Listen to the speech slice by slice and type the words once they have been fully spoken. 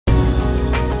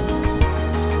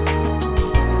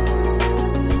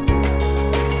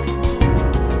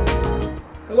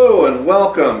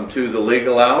welcome to the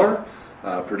Legal Hour,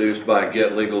 produced by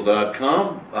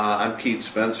GetLegal.com. I'm Keith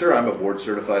Spencer. I'm a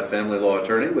board-certified family law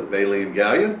attorney with Bailey &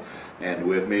 Gallion, and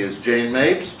with me is Jane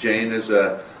Mapes. Jane is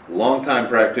a longtime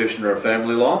practitioner of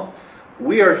family law.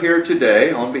 We are here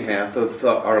today on behalf of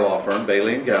our law firm,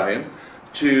 Bailey & Gallion,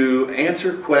 to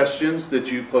answer questions that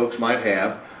you folks might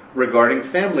have regarding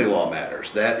family law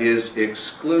matters. That is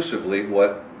exclusively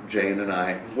what Jane and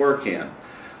I work in.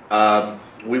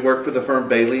 We work for the firm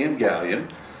Bailey & Gallion.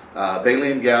 Bailey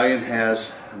 & Gallion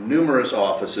has numerous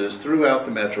offices throughout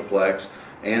the Metroplex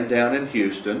and down in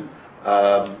Houston.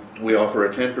 We offer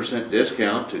a 10%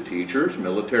 discount to teachers,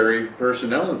 military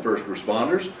personnel, and first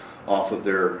responders off of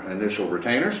their initial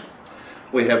retainers.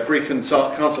 We have free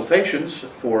consultations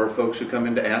for folks who come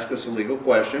in to ask us a legal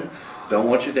question. Don't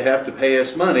want you to have to pay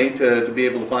us money to be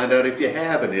able to find out if you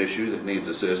have an issue that needs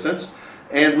assistance.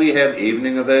 And we have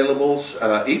evening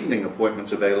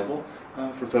appointments available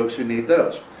for folks who need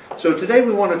those. So today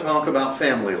we want to talk about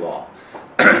family law.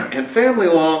 And family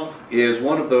law is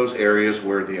one of those areas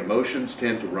where the emotions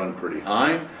tend to run pretty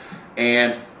high,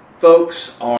 and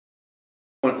folks are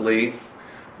frequently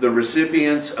the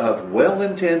recipients of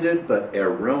well-intended but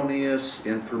erroneous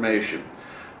information.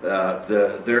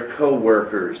 Their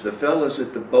co-workers, the fellas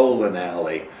at the bowling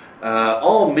alley,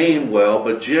 all mean well,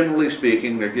 but generally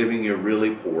speaking, they're giving you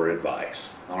really poor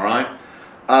advice. All right?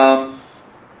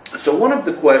 So one of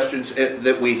the questions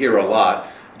that we hear a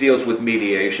lot deals with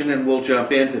mediation, and we'll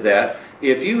jump into that.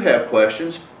 If you have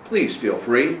questions, please feel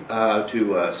free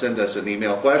to send us an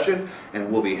email question,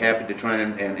 and we'll be happy to try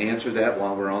and answer that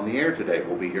while we're on the air today.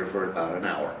 We'll be here for about an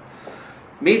hour.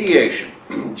 Mediation.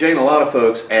 Jane, a lot of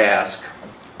folks ask,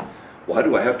 why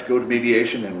do I have to go to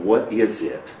mediation, and what is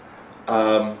it?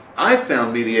 I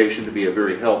found mediation to be a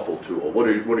very helpful tool. What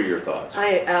are your thoughts?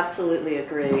 I absolutely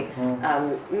agree.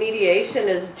 Mediation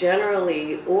is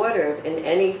generally ordered in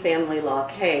any family law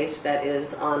case that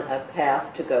is on a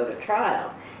path to go to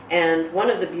trial. And one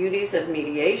of the beauties of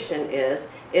mediation is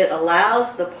it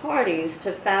allows the parties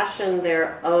to fashion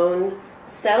their own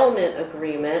settlement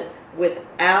agreement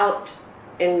without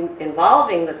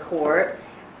involving the court,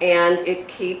 and it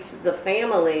keeps the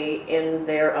family in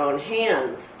their own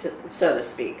hands, so to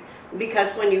speak.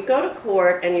 Because when you go to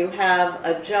court and you have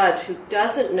a judge who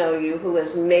doesn't know you, who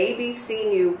has maybe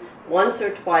seen you once or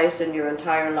twice in your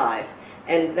entire life,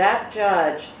 and that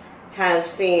judge has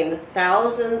seen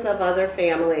thousands of other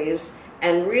families,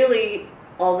 and really,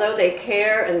 although they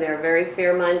care and they're very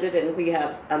fair-minded, and we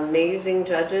have amazing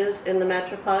judges in the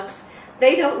Metroplex,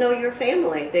 they don't know your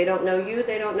family. They don't know you.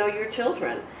 They don't know your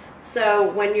children.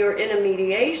 So when you're in a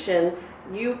mediation,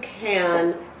 you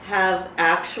can have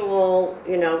actual,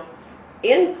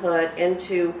 input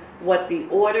into what the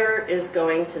order is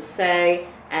going to say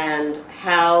and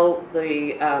how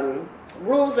the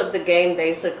rules of the game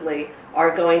basically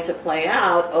are going to play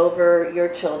out over your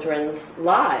children's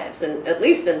lives, and at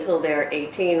least until they're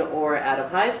 18 or out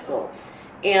of high school.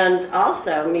 And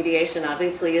also, mediation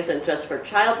obviously isn't just for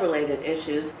child-related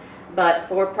issues, but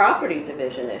for property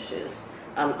division issues.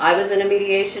 I was in a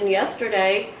mediation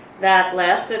yesterday that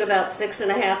lasted about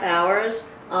 6.5 hours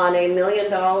on a $1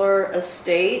 million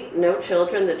estate, no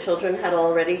children. The children had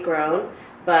already grown,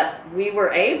 but we were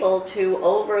able to,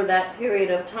 over that period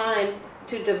of time,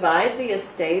 to divide the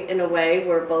estate in a way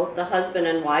where both the husband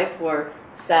and wife were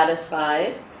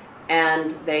satisfied,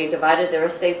 and they divided their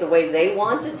estate the way they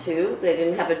wanted to. They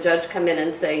didn't have a judge come in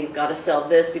and say, you've got to sell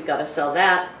this, you've got to sell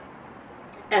that.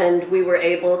 And we were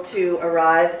able to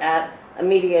arrive at a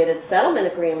mediated settlement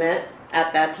agreement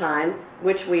at that time,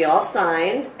 which we all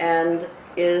signed and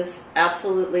is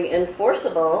absolutely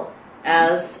enforceable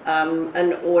as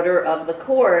an order of the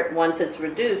court once it's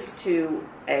reduced to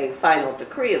a final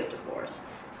decree of divorce.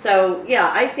 So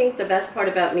yeah, I think the best part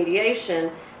about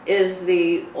mediation is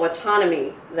the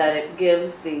autonomy that it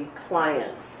gives the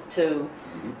clients to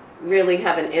really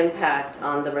have an impact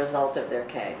on the result of their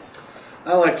case.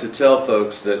 I like to tell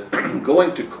folks that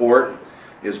going to court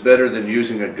is better than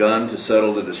using a gun to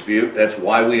settle the dispute. That's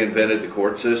why we invented the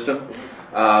court system.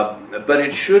 But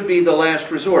it should be the last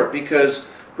resort, because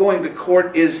going to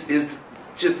court is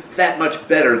just that much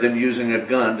better than using a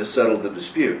gun to settle the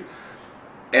dispute.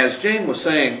 As Jane was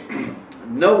saying,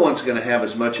 no one's going to have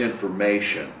as much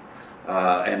information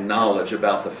and knowledge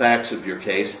about the facts of your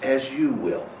case as you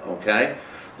will, okay?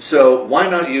 So why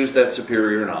not use that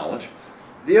superior knowledge?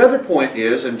 The other point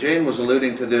is, and Jane was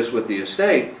alluding to this with the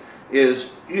estate,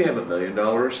 is you have $1 million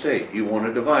estate. You want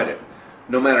to divide it.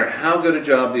 No matter how good a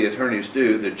job the attorneys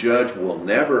do, the judge will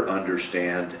never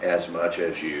understand as much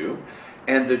as you,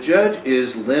 and the judge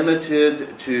is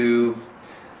limited to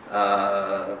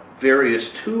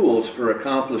various tools for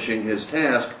accomplishing his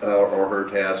task or her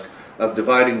task of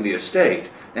dividing the estate,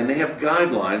 and they have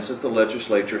guidelines that the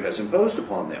legislature has imposed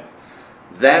upon them.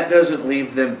 That doesn't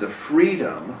leave them the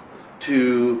freedom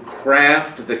to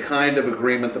craft the kind of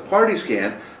agreement the parties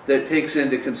can that takes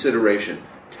into consideration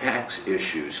tax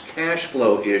issues, cash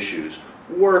flow issues,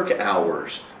 work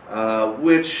hours,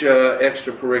 which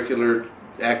extracurricular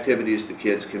activities the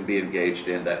kids can be engaged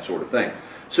in, that sort of thing.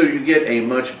 So you get a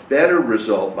much better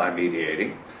result by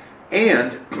mediating,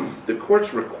 and the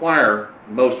courts require,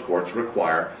 most courts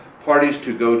require, parties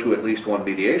to go to at least one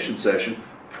mediation session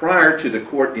prior to the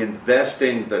court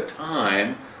investing the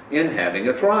time in having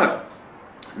a trial.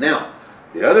 Now,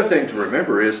 the other thing to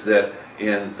remember is that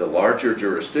in the larger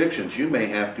jurisdictions, you may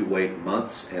have to wait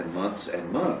months and months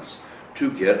and months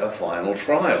to get a final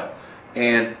trial.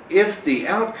 And if the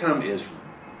outcome is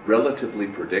relatively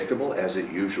predictable, as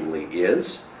it usually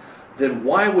is, then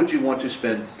why would you want to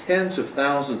spend tens of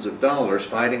thousands of dollars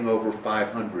fighting over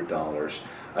 $500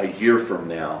 a year from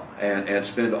now and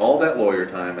spend all that lawyer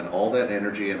time and all that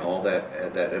energy and all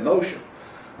that emotion?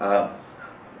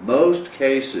 Most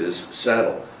cases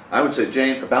settle. I would say,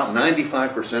 Jane, about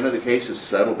 95% of the cases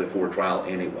settle before trial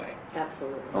anyway.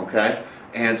 Absolutely. Okay?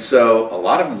 And so a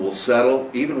lot of them will settle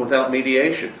even without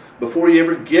mediation. Before you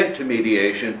ever get to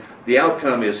mediation, the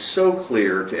outcome is so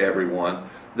clear to everyone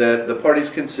that the parties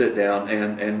can sit down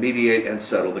and mediate and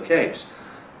settle the case.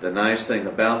 The nice thing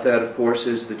about that, of course,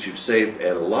 is that you've saved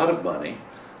a lot of money.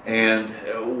 And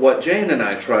what Jane and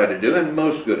I try to do, and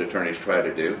most good attorneys try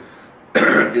to do,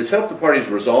 is help the parties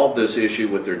resolve this issue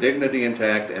with their dignity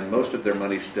intact and most of their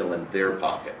money still in their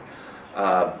pocket.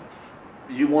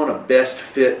 You want a best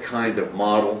fit kind of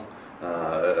model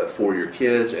for your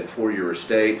kids and for your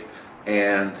estate,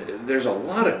 and there's a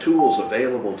lot of tools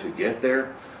available to get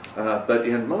there, but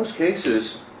in most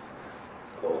cases,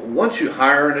 once you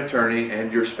hire an attorney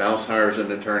and your spouse hires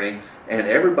an attorney and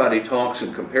everybody talks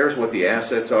and compares what the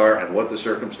assets are and what the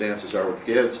circumstances are with the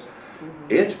kids,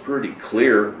 it's pretty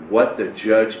clear what the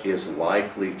judge is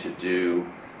likely to do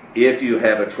if you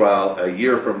have a trial a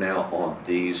year from now on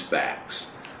these facts.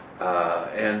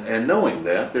 And knowing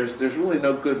that, there's really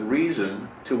no good reason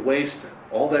to waste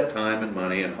all that time and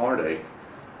money and heartache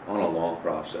on a long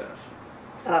process.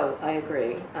 Oh, I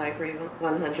agree. I agree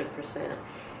 100%.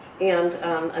 And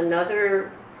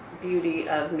another beauty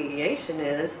of mediation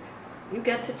is you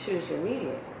get to choose your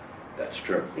mediator. That's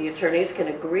true. The attorneys can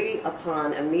agree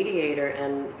upon a mediator,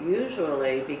 and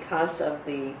usually because of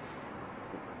the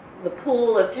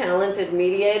pool of talented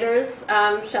mediators,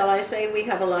 shall I say, we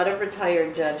have a lot of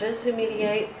retired judges who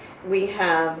mediate. We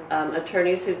have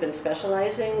attorneys who've been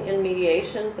specializing in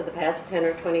mediation for the past 10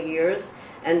 or 20 years,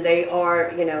 and they are,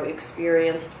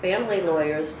 experienced family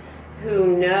lawyers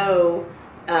who know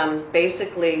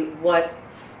basically what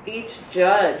each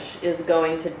judge is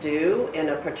going to do in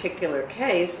a particular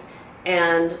case,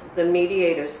 and the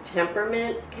mediator's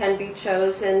temperament can be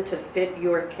chosen to fit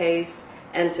your case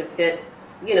and to fit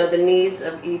the needs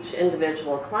of each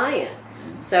individual client.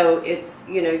 So it's,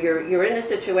 you're in a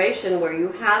situation where you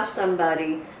have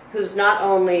somebody who's not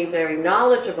only very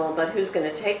knowledgeable, but who's going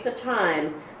to take the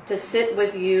time to sit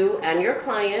with you and your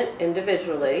client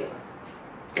individually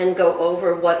and go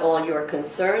over what all your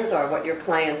concerns are, what your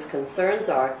client's concerns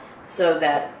are, so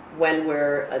that when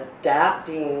we're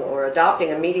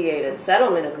adopting a mediated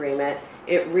settlement agreement,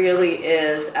 it really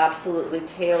is absolutely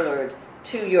tailored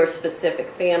to your specific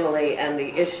family and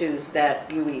the issues that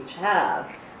you each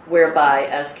have, whereby,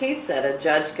 as Keith said, a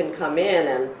judge can come in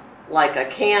and, like a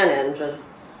cannon, just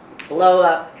blow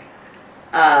up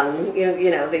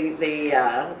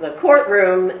the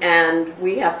courtroom, and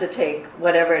we have to take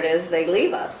whatever it is they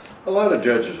leave us. A lot of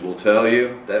judges will tell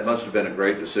you, that must have been a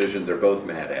great decision, they're both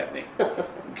mad at me.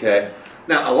 Okay?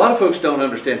 Now, a lot of folks don't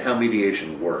understand how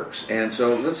mediation works, and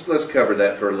so let's cover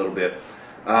that for a little bit.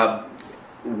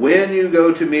 When you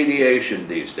go to mediation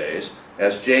these days,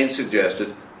 as Jane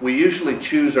suggested, we usually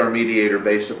choose our mediator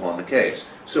based upon the case.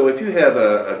 So if you have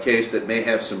a case that may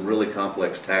have some really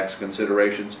complex tax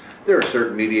considerations, there are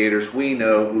certain mediators we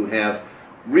know who have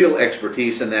real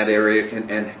expertise in that area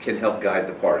and can help guide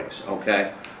the parties.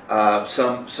 Okay,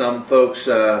 some folks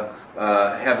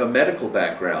have a medical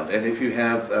background, and if you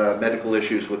have medical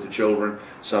issues with the children,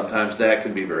 sometimes that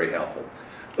can be very helpful.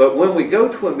 But when we go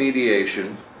to a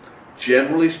mediation,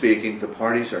 generally speaking, the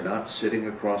parties are not sitting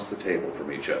across the table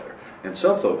from each other. And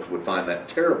some folks would find that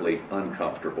terribly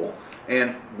uncomfortable.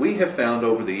 And we have found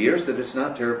over the years that it's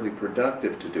not terribly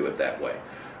productive to do it that way.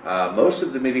 Most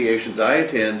of the mediations I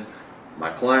attend,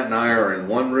 my client and I are in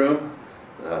one room.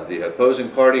 The opposing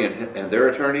party and their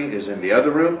attorney is in the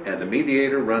other room, and the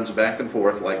mediator runs back and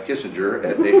forth like Kissinger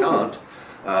at détente,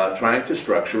 trying to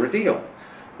structure a deal.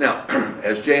 Now,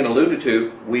 as Jane alluded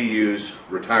to, we use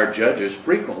retired judges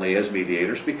frequently as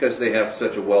mediators because they have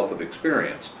such a wealth of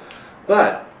experience.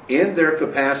 But in their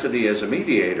capacity as a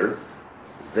mediator,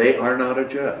 they are not a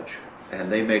judge,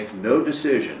 and they make no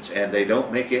decisions, and they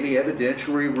don't make any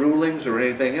evidentiary rulings or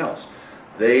anything else.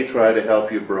 They try to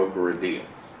help you broker a deal.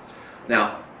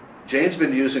 Now, Jane's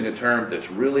been using a term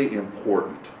that's really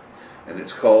important, and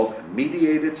it's called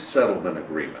mediated settlement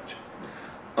agreement.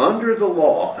 Under the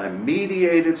law, a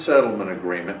mediated settlement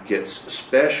agreement gets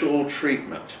special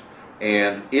treatment,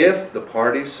 and if the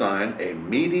parties sign a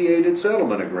mediated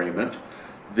settlement agreement,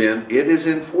 then it is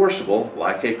enforceable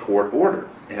like a court order,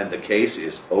 and the case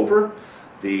is over,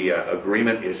 the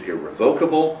agreement is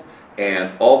irrevocable,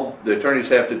 and all the attorneys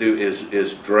have to do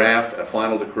is draft a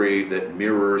final decree that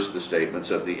mirrors the statements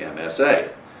of the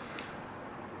MSA.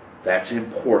 That's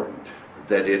important,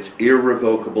 that it's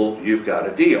irrevocable, you've got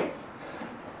a deal.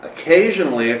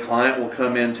 Occasionally a client will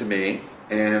come in to me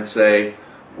and say,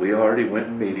 we already went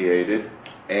and mediated,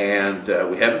 and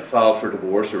we haven't filed for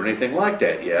divorce or anything like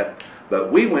that yet,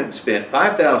 but we went and spent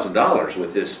 $5,000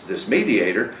 with this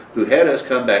mediator who had us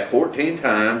come back 14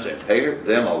 times and pay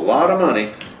them a lot of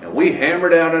money, and we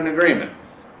hammered out an agreement.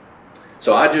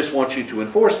 So I just want you to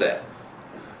enforce that.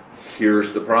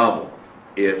 Here's the problem.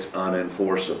 It's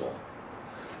unenforceable.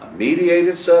 A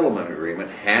mediated settlement agreement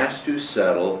has to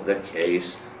settle the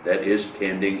case that is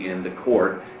pending in the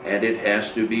court, and it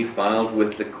has to be filed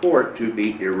with the court to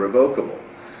be irrevocable.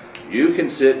 You can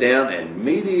sit down and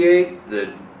mediate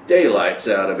the daylights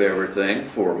out of everything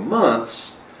for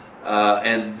months,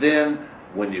 and then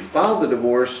when you file the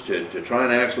divorce to try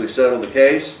and actually settle the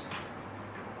case,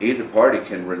 either party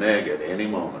can renege at any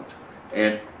moment.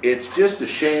 And it's just a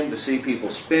shame to see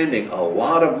people spending a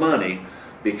lot of money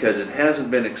because it hasn't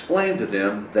been explained to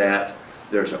them that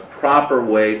there's a proper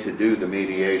way to do the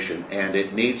mediation, and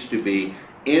it needs to be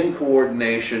in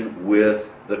coordination with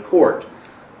the court.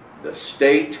 The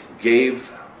state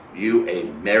gave you a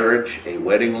marriage, a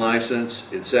wedding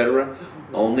license, etc.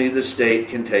 Only the state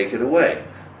can take it away.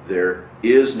 There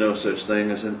is no such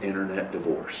thing as an internet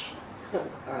divorce.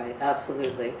 All right,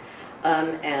 absolutely.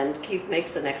 And Keith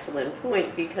makes an excellent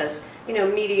point because,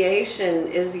 mediation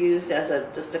is used as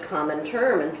just a common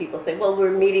term, and people say, well, we're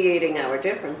mediating our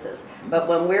differences. But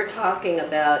when we're talking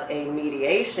about a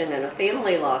mediation in a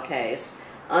family law case,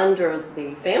 under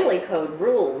the family code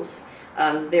rules,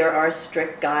 there are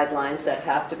strict guidelines that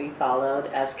have to be followed,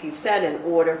 as Keith said, in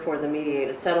order for the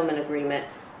mediated settlement agreement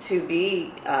to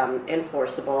be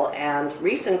enforceable. And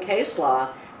recent case law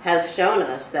has shown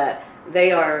us that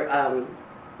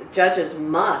judges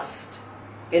must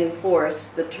enforce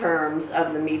the terms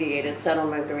of the mediated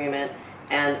settlement agreement,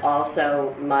 and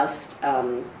also must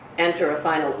enter a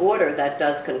final order that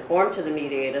does conform to the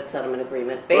mediated settlement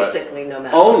agreement, basically no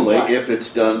matter only what. If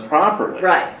it's done properly.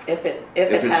 Right, if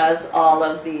it has all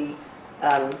of the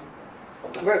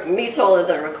meets all of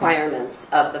the requirements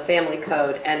of the family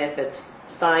code, and if it's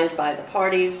signed by the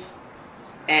parties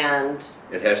and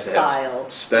it has to filed.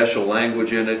 have special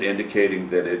language in it indicating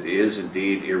that it is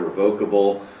indeed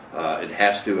irrevocable. It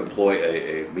has to employ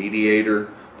a mediator.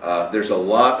 There's a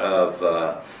lot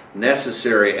of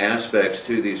necessary aspects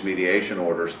to these mediation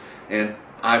orders, and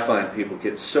I find people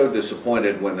get so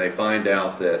disappointed when they find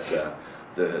out that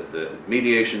the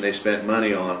mediation they spent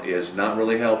money on is not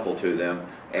really helpful to them,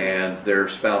 and their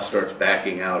spouse starts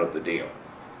backing out of the deal.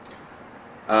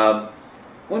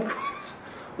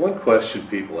 One question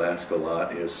people ask a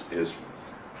lot is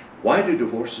why do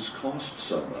divorces cost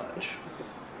so much?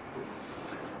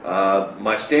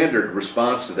 My standard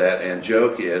response to that and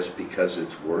joke is because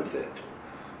it's worth it.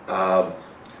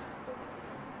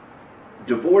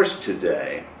 Divorce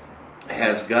today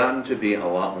has gotten to be a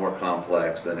lot more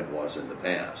complex than it was in the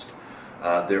past.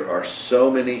 There are so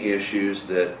many issues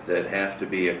that have to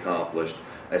be accomplished.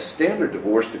 A standard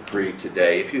divorce decree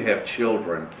today, if you have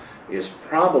children, is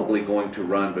probably going to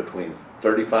run between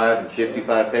 35 and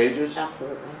 55 pages.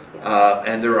 Absolutely. Yeah.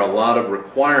 And there are a lot of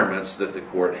requirements that the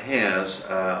court has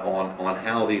on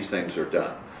how these things are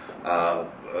done.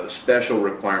 Special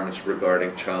requirements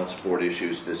regarding child support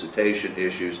issues, visitation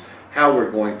issues, how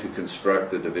we're going to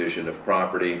construct the division of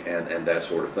property, and that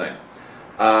sort of thing.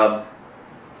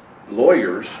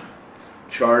 Lawyers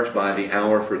charge by the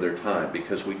hour for their time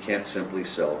because we can't simply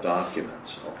sell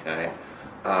documents, okay?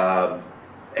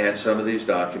 And some of these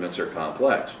documents are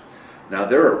complex. Now,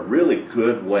 there are really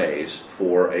good ways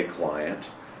for a client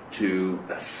to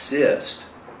assist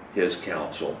his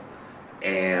counsel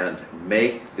and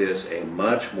make this a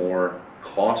much more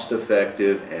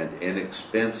cost-effective and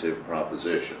inexpensive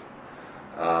proposition.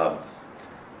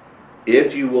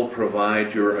 If you will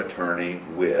provide your attorney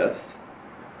with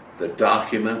the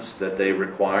documents that they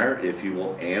require, if you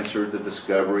will answer the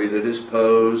discovery that is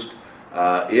posed,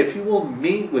 if you will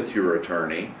meet with your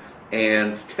attorney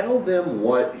and tell them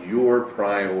what your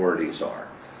priorities are.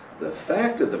 The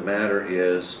fact of the matter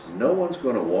is, no one's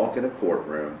going to walk in a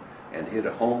courtroom and hit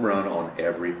a home run on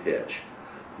every pitch.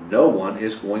 No one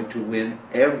is going to win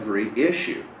every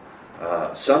issue.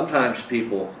 Sometimes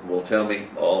people will tell me,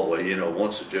 oh, well, you know,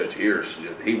 once the judge hears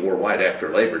he wore white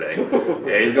after Labor Day,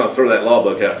 yeah, he's going to throw that law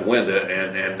book out the window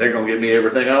and they're going to give me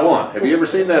everything I want. Have you ever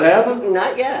seen that happen?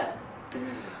 Not yet.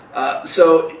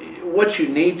 So what you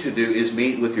need to do is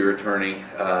meet with your attorney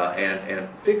and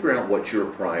figure out what your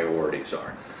priorities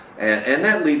are. And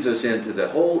that leads us into the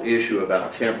whole issue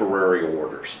about temporary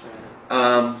orders.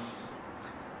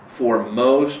 For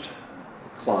most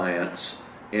clients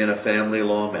in a family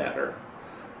law matter,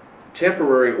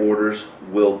 temporary orders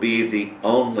will be the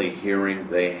only hearing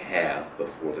they have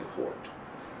before the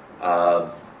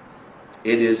court.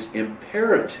 It is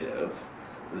imperative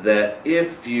that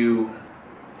if you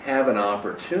have an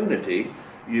opportunity,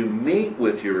 you meet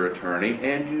with your attorney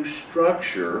and you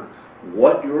structure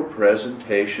what your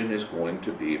presentation is going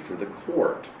to be for the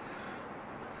court.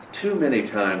 Too many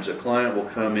times a client will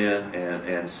come in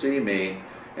and see me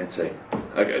and say,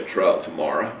 I got a trial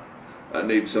tomorrow. I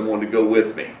need someone to go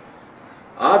with me.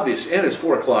 Obviously, and it's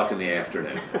 4 o'clock in the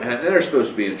afternoon, and they're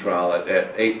supposed to be in trial at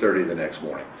 8:30 the next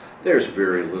morning. There's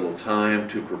very little time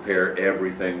to prepare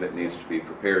everything that needs to be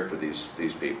prepared for these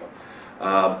people.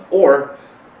 Or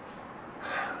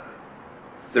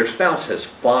their spouse has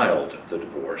filed the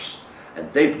divorce,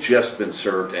 and they've just been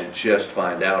served and just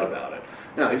find out about it.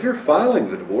 Now, if you're filing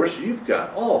the divorce, you've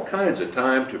got all kinds of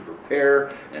time to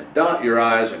prepare and dot your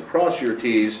I's and cross your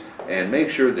T's and make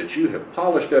sure that you have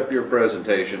polished up your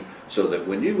presentation so that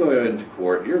when you go into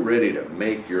court, you're ready to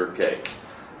make your case.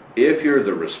 If you're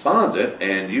the respondent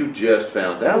and you just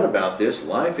found out about this,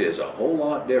 life is a whole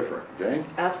lot different. Jane?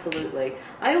 Absolutely.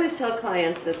 I always tell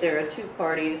clients that there are two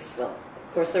parties, well,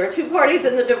 of course there are two parties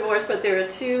in the divorce, but there are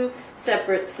two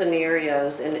separate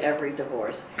scenarios in every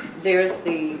divorce. There's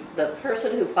the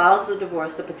person who files the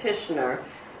divorce, the petitioner,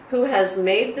 who has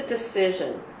made the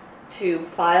decision to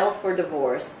file for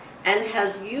divorce and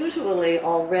has usually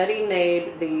already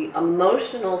made the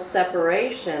emotional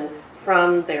separation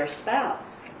from their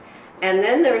spouse. And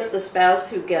then there's the spouse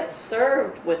who gets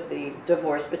served with the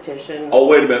divorce petition. Oh,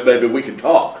 wait a minute, baby, we can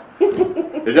talk.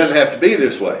 It doesn't have to be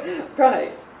this way.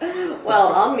 Right.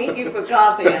 Well, I'll meet you for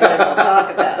coffee and then we'll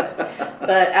talk about it.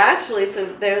 But actually, so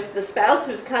there's the spouse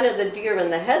who's kind of the deer in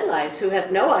the headlights, who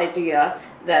had no idea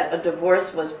that a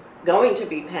divorce was going to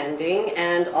be pending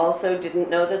and also didn't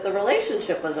know that the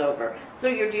relationship was over. So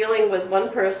you're dealing with one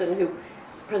person who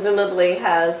presumably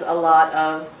has a lot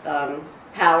of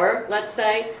power, let's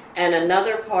say, and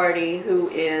another party who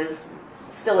is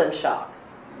still in shock.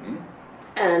 Mm-hmm.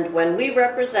 And when we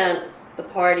represent the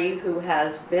party who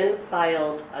has been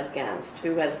filed against,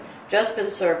 who has just been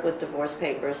served with divorce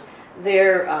papers,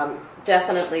 they're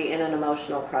definitely in an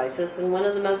emotional crisis. And one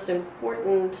of the most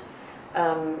important,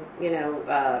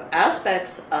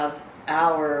 aspects of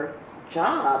our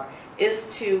job is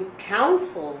to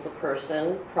counsel the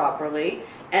person properly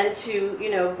and to,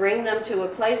 bring them to a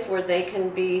place where they can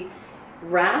be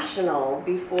rational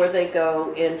before they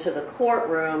go into the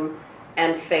courtroom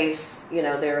and face,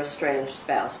 their estranged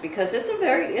spouse, because it's a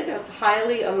very, it's a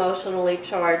highly emotionally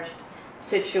charged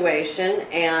situation,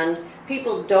 and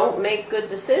people don't make good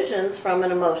decisions from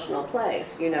an emotional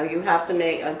place. You have to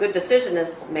make a good decision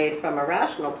is made from a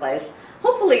rational place.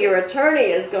 Hopefully your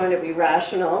attorney is going to be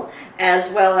rational, as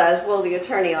well as will the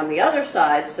attorney on the other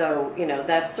side. So,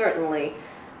 that certainly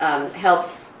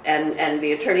helps, and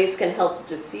the attorneys can help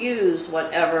diffuse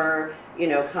whatever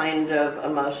kind of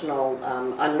emotional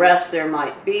unrest there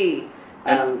might be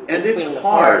and between it's the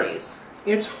hard. parties.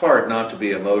 It's hard not to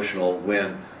be emotional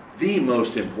when the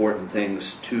most important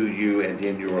things to you and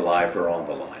in your life are on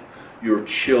the line. Your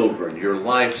children, your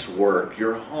life's work,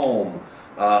 your home,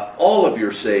 all of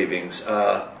your savings,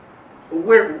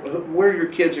 where your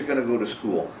kids are going to go to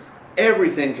school.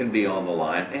 Everything can be on the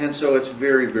line, and so it's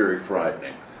very, very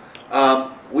frightening.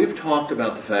 We've talked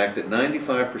about the fact that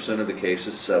 95% of the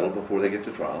cases settle before they get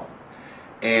to trial,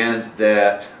 and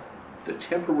that the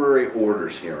temporary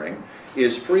orders hearing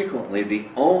is frequently the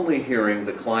only hearing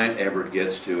the client ever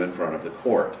gets to in front of the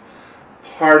court.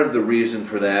 Part of the reason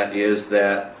for that is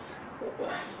that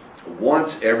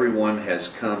once everyone has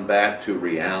come back to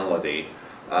reality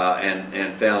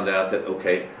and found out that,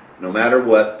 okay, no matter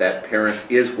what, that parent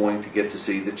is going to get to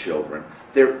see the children,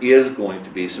 there is going to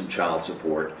be some child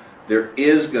support. There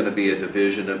is going to be a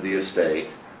division of the estate.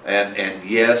 And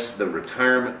yes, the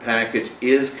retirement package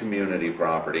is community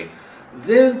property.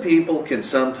 Then people can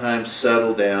sometimes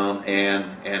settle down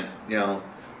and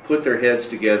put their heads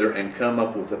together and come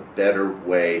up with a better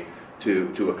way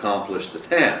to accomplish the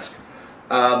task.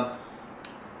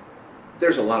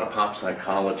 There's a lot of pop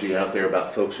psychology out there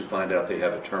about folks who find out they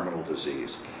have a terminal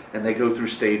disease, and they go through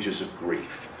stages of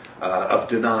grief, of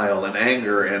denial and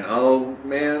anger, and oh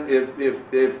man, if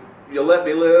you let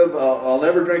me live, I'll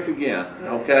never drink again,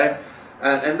 okay?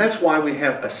 And that's why we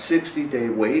have a 60-day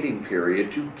waiting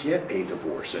period to get a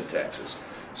divorce in Texas,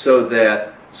 so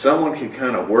that someone can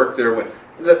kind of work their way.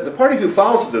 The party who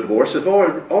files the divorce has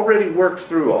already worked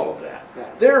through all of that.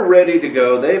 They're ready to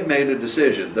go. They've made a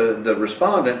decision. The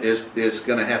respondent is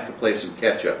going to have to play some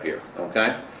catch up here,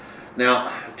 okay?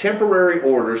 Now, temporary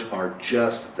orders are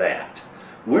just that.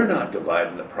 We're not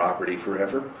dividing the property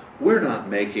forever. We're not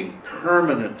making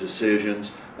permanent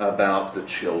decisions about the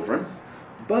children,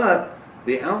 but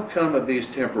the outcome of these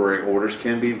temporary orders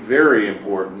can be very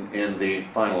important in the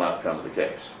final outcome of the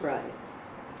case. Right.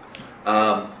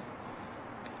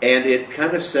 And it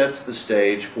kind of sets the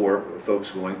stage for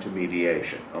folks going to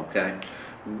mediation, okay?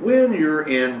 When you're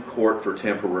in court for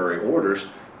temporary orders,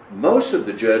 most of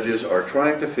the judges are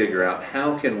trying to figure out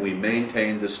how can we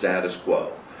maintain the status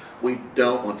quo. We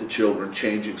don't want the children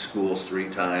changing schools 3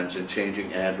 times and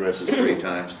changing addresses 3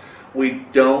 times. We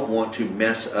don't want to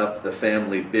mess up the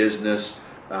family business.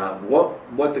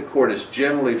 What the court is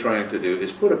generally trying to do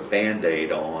is put a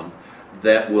Band-Aid on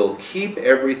that will keep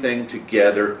everything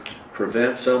together,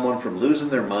 prevent someone from losing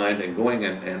their mind and going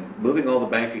and moving all the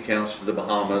bank accounts to the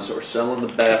Bahamas or selling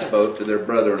the bass boat to their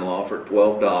brother-in-law for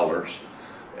 $12,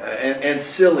 and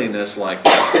silliness like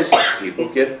that, because people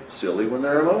get silly when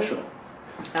they're emotional.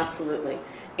 Absolutely.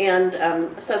 And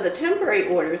so the temporary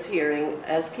orders hearing,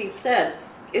 as Keith said,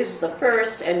 is the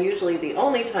first and usually the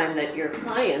only time that your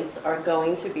clients are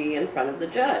going to be in front of the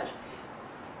judge.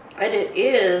 And it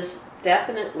is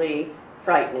definitely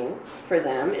frightening for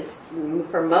them. It's,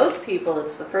 for most people,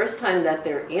 it's the first time that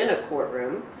they're in a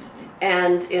courtroom.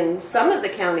 And in some of the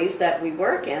counties that we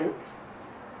work in,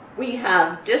 we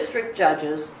have district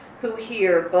judges who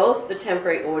hear both the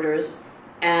temporary orders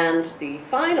and the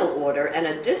final order, and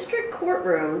a district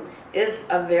courtroom is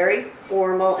a very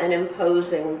formal and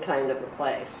imposing kind of a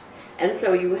place. And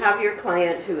so you have your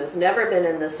client who has never been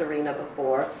in this arena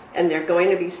before, and they're going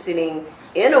to be sitting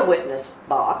in a witness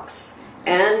box,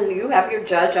 and you have your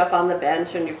judge up on the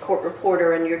bench and your court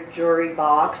reporter in your jury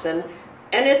box, and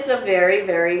it's a very,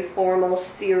 very formal,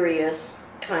 serious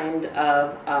kind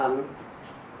of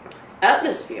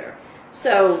atmosphere.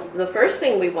 So the first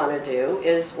thing we want to do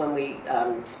is when we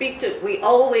we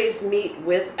always meet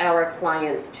with our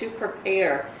clients to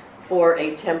prepare for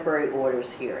a temporary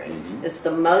orders hearing. Mm-hmm. It's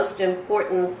the most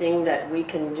important thing that we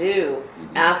can do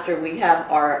after we have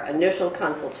our initial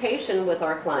consultation with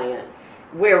our client,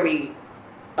 where we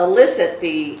elicit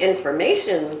the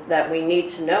information that we need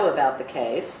to know about the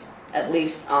case, at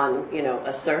least on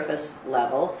a surface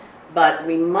level. But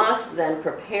we must then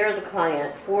prepare the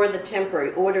client for the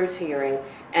temporary orders hearing,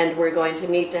 and we're going to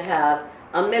need to have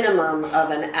a minimum of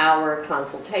an hour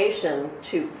consultation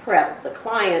to prep the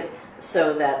client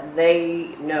so that they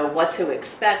know what to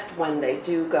expect when they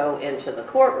do go into the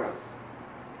courtroom.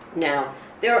 Now,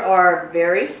 there are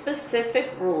very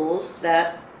specific rules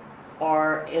that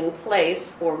are in place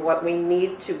for what we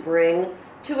need to bring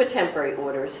to a temporary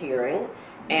orders hearing,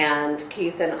 and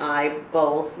Keith and I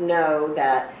both know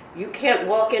that you can't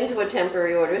walk into a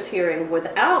temporary orders hearing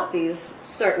without these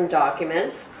certain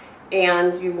documents,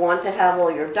 and you want to have all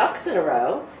your ducks in a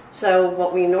row. So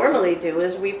what we normally do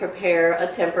is we prepare a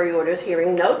temporary orders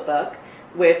hearing notebook,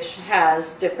 which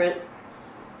has different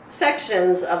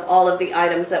sections of all of the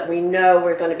items that we know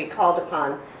we're going to be called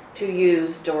upon to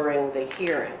use during the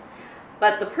hearing.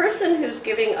 But the person who's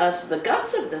giving us the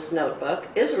guts of this notebook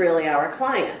is really our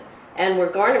client, and we're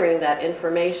garnering that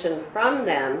information from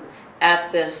them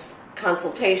at this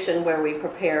consultation where we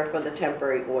prepare for the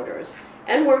temporary orders.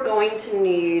 And we're going to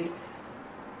need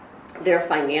their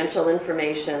financial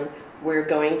information, we're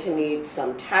going to need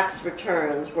some tax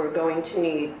returns, we're going to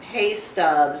need pay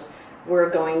stubs, we're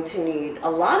going to need a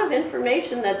lot of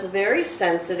information that's very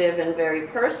sensitive and very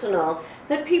personal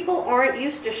that people aren't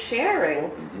used to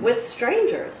sharing with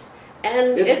strangers.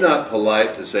 And it's not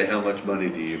polite to say, how much money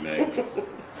do you make?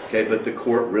 Okay, but the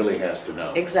court really has to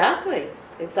know. Exactly.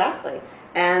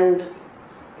 And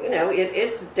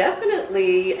it's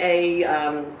definitely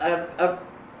a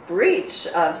breach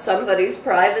of somebody's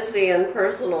privacy and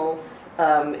personal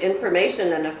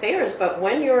information and affairs. But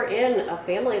when you're in a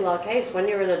family law case, when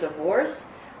you're in a divorce,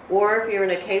 or if you're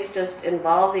in a case just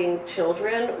involving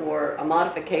children or a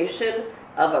modification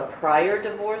of a prior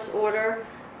divorce order,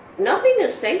 nothing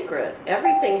is sacred.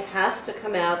 Everything has to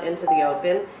come out into the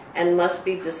open and must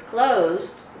be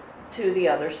disclosed to the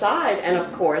other side and,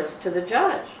 of course, to the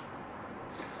judge.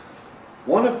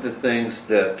 One of the things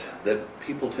that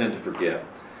people tend to forget,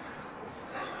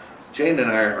 Jane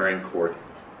and I are in court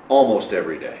almost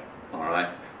every day, all right?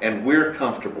 And we're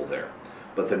comfortable there.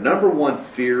 But the number one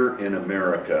fear in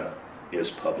America is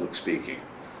public speaking.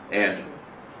 And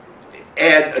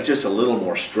add just a little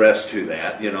more stress to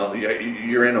that. You know,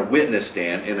 you're in a witness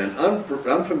stand in an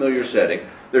unfamiliar setting.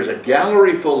 There's a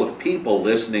gallery full of people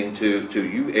listening to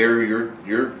you air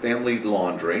your family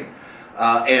laundry,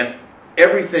 and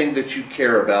everything that you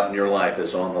care about in your life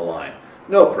is on the line.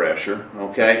 No pressure,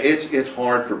 okay? It's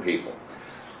hard for people.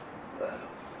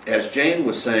 As Jane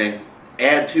was saying,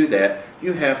 add to that,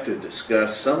 you have to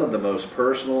discuss some of the most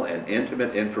personal and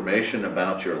intimate information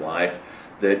about your life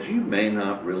that you may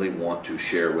not really want to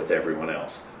share with everyone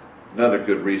else. Another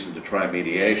good reason to try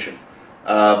mediation.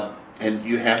 And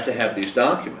you have to have these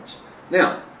documents.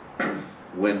 Now,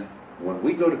 when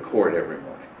we go to court every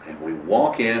morning and we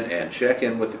walk in and check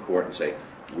in with the court and say,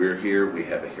 we're here, we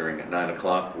have a hearing at 9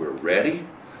 o'clock, we're ready,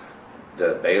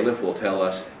 the bailiff will tell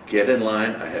us, get in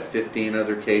line, I have 15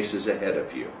 other cases ahead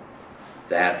of you.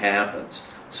 That happens.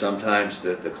 Sometimes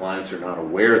the clients are not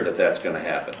aware that that's going to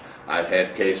happen. I've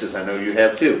had cases, I know you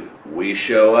have too. We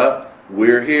show up,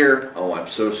 we're here. Oh, I'm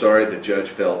so sorry, the judge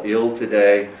fell ill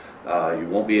today. You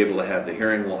won't be able to have the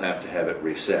hearing, we'll have to have it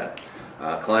reset.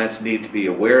 Clients need to be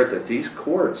aware that these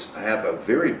courts have a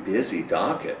very busy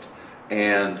docket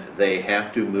and they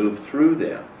have to move through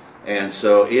them. And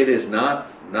so it is not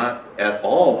at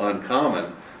all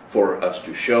uncommon for us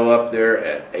to show up there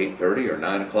at 8:30 or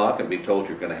 9 o'clock and be told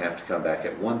you're going to have to come back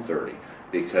at 1:30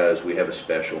 because we have a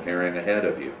special hearing ahead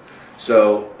of you.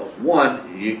 So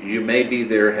one, you may be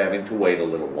there having to wait a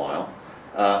little while.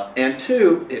 And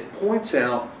two, it points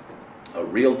out a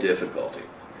real difficulty.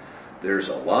 There's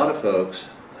a lot of folks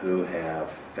who have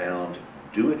found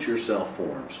do-it-yourself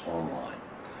forms online.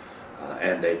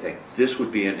 And they think this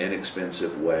would be an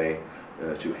inexpensive way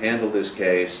to handle this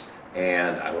case,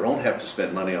 and I don't have to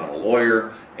spend money on a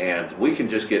lawyer, and we can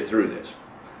just get through this.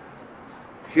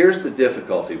 Here's the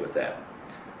difficulty with that.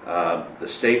 The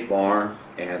State Bar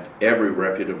and every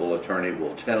reputable attorney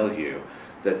will tell you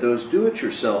that those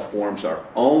do-it-yourself forms are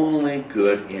only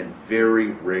good in very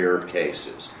rare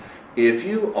cases. If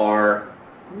you are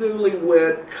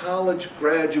newlywed college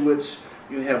graduates,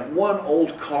 you have one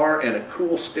old car and a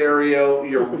cool stereo,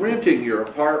 you're renting your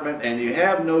apartment and you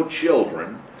have no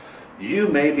children, you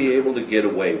may be able to get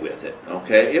away with it,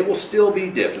 okay? It will still be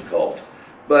difficult,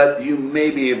 but you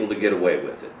may be able to get away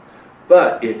with it.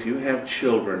 But if you have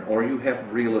children, or you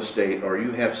have real estate, or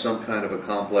you have some kind of a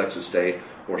complex estate,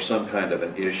 or some kind of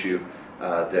an issue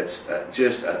that's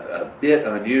just a bit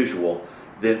unusual,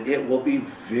 then it will be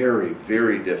very,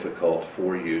 very difficult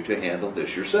for you to handle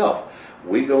this yourself.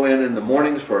 We go in the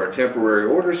mornings for our temporary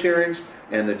orders hearings,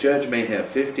 and the judge may have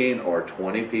 15 or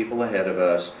 20 people ahead of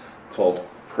us called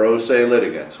pro se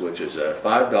litigants, which is a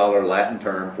 $5 Latin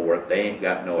term for they ain't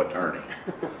got no attorney.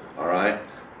 All right?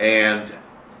 And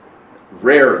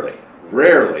rarely,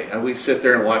 and we sit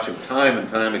there and watch them time and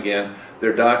time again,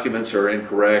 their documents are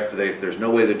incorrect, there's no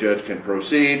way the judge can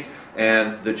proceed,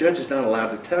 and the judge is not allowed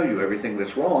to tell you everything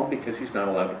that's wrong because he's not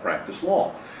allowed to practice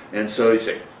law. And so you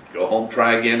say, go home,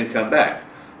 try again, and come back.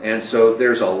 And so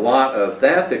there's a lot of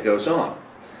that goes on.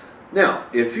 Now,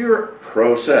 if you're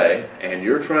pro se and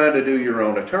you're trying to do your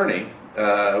own attorney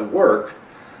work,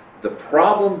 the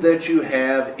problem that you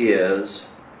have is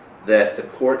that the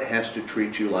court has to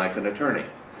treat you like an attorney.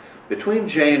 Between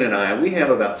Jane and I, we have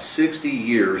about 60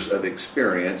 years of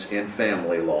experience in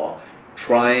family law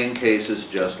trying cases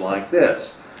just like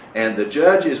this. And the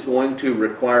judge is going to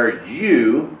require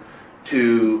you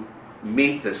to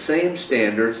meet the same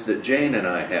standards that Jane and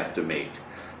I have to meet.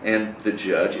 And the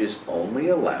judge is only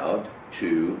allowed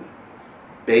to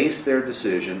base their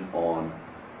decision on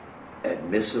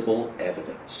admissible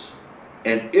evidence.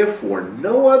 And if for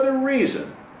no other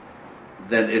reason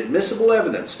than admissible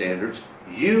evidence standards,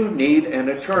 you need an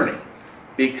attorney.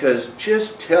 Because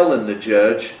just telling the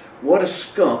judge what a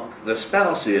skunk the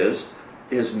spouse is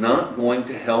not going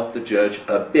to help the judge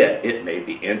a bit. It may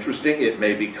be interesting, it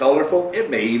may be colorful, it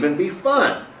may even be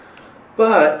fun.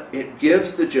 But it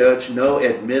gives the judge no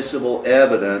admissible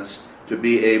evidence to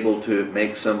be able to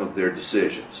make some of their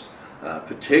decisions.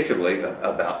 particularly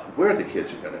about where the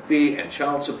kids are going to be and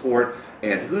child support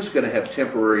and who's going to have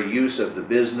temporary use of the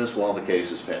business while the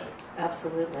case is pending.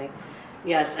 Absolutely.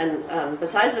 Yes, and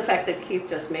besides the fact that Keith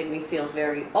just made me feel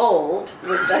very old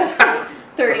with that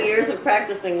 30 years of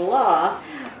practicing law.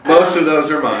 Most of those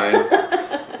are mine.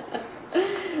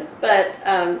 But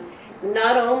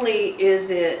not only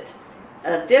is it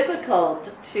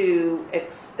difficult to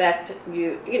expect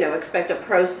expect a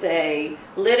pro se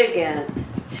litigant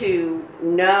to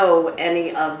know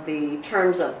any of the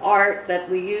terms of art that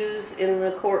we use in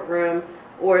the courtroom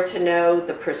or to know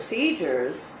the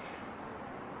procedures,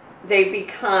 they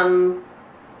become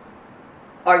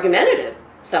argumentative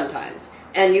sometimes.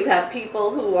 And you have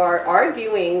people who are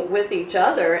arguing with each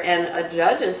other, and a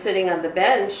judge is sitting on the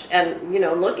bench and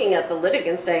looking at the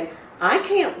litigant saying, I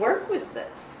can't work with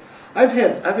this. I've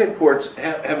had courts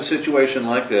have a situation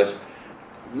like this.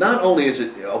 Not only is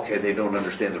it, okay, they don't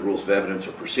understand the rules of evidence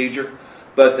or procedure,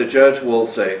 but the judge will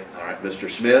say, all right, Mr.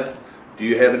 Smith, do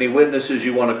you have any witnesses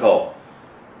you want to call?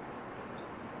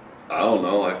 I don't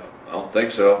know, I don't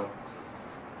think so.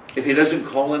 If he doesn't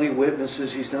call any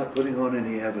witnesses, he's not putting on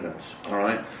any evidence, all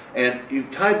right? And you've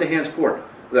tied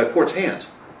the court's hands.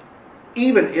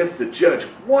 Even if the judge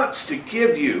wants to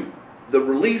give you the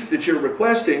relief that you're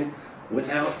requesting,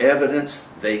 without evidence,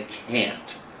 they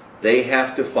can't. They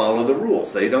have to follow the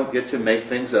rules. They don't get to make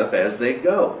things up as they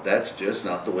go. That's just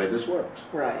not the way this works.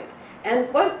 Right.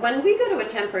 And when we go to a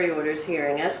temporary orders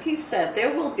hearing, as Keith said,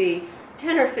 there will be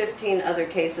 10 or 15 other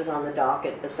cases on the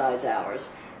docket besides ours.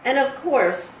 And of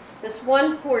course, this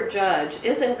one poor judge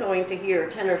isn't going to hear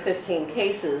 10 or 15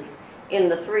 cases in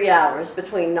the 3 hours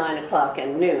between 9 o'clock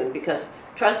and noon, because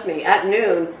trust me, at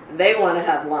noon, they want to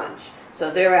have lunch. So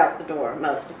they're out the door,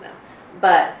 most of them.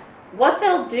 But what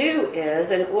they'll do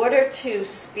is, in order to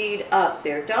speed up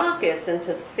their dockets and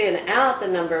to thin out the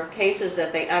number of cases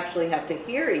that they actually have to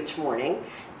hear each morning,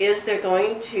 is they're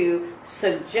going to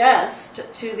suggest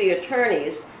to the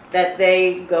attorneys that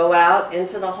they go out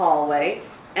into the hallway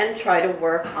and try to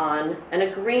work on an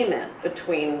agreement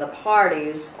between the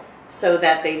parties so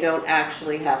that they don't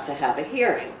actually have to have a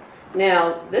hearing.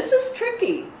 Now, this is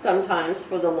tricky sometimes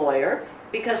for the lawyer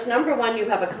because, number one, you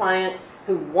have a client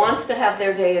who wants to have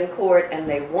their day in court and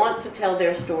they want to tell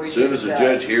their story. As soon as the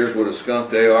judge hears what a skunk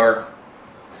they are.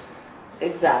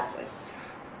 Exactly.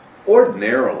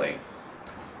 Ordinarily,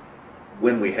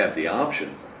 when we have the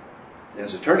option,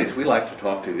 as attorneys, we like to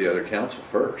talk to the other counsel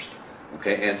first,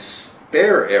 okay, and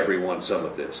spare everyone some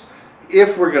of this.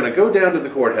 If we're going to go down to the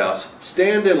courthouse,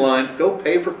 stand in line, go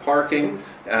pay for parking,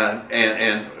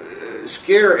 and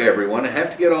scare everyone and have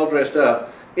to get all dressed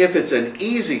up, if it's an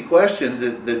easy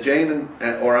question that Jane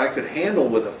or I could handle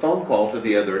with a phone call to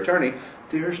the other attorney,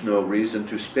 there's no reason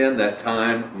to spend that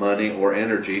time, money, or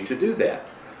energy to do that.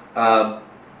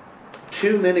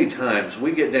 Too many times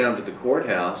we get down to the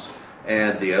courthouse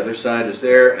and the other side is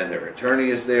there and their attorney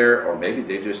is there, or maybe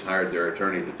they just hired their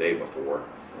attorney the day before,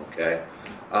 okay?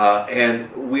 And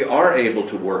we are able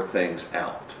to work things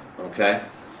out, okay?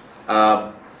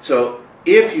 So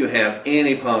if you have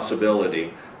any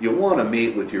possibility, you want to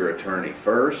meet with your attorney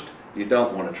first. You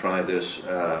don't want to try this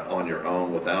on your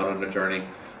own without an attorney.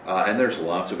 And there's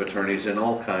lots of attorneys in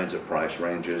all kinds of price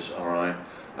ranges, all right?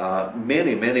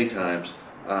 Many times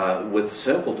with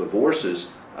simple divorces,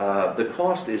 the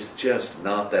cost is just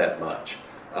not that much.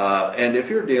 And if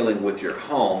you're dealing with your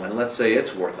home, and let's say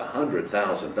it's worth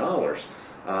 $100,000,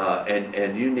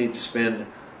 and you need to spend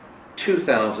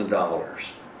 $2,000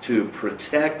 to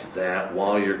protect that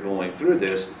while you're going through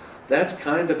this, that's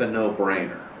kind of a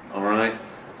no-brainer, all right?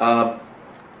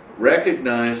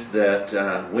 Recognize that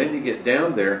when you get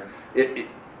down there,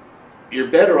 you're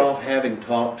better off having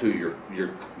talked to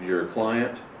your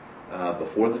client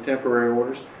before the temporary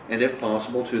orders, and if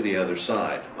possible, to the other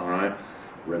side, all right?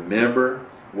 Remember,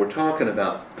 we're talking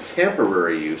about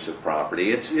temporary use of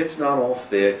property. It's not all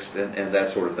fixed and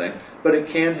that sort of thing, but it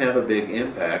can have a big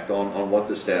impact on what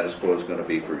the status quo is going to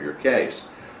be for your case.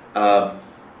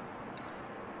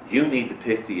 You need to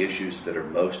pick the issues that are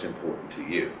most important to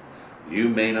you. You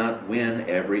may not win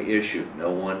every issue.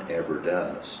 No one ever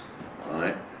does. All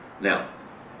right? Now,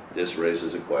 this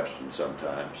raises a question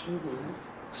sometimes. Mm-hmm.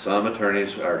 Some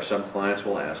attorneys or some clients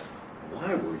will ask,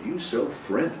 why were you so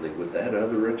friendly with that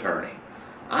other attorney?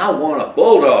 I want a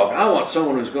bulldog. I want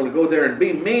someone who's going to go there and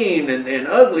be mean and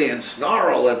ugly and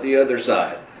snarl at the other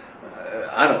side.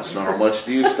 I don't snarl much.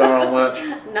 Do you snarl much?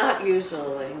 Not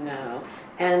usually, no.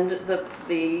 And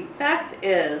the fact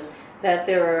is that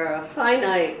there are a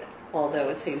finite, although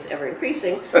it seems ever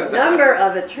increasing, number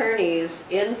of attorneys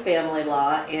in family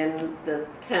law in the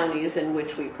counties in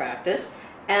which we practice.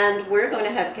 And we're going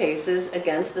to have cases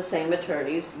against the same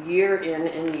attorneys year in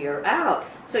and year out.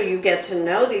 So you get to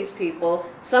know these people.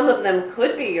 Some of them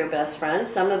could be your best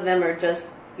friends. Some of them are just,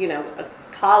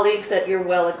 colleagues that you're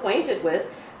well acquainted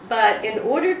with. But in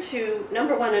order to,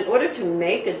 number one, in order to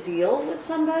make a deal with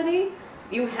somebody,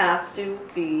 you have to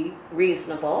be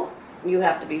reasonable, you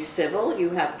have to be civil, you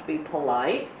have to be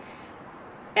polite,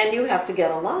 and you have to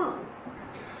get along.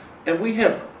 And we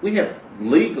have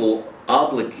legal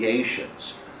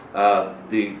obligations.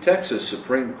 The Texas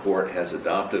Supreme Court has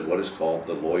adopted what is called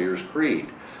the Lawyer's Creed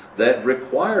that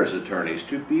requires attorneys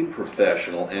to be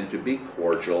professional and to be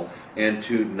cordial and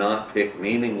to not pick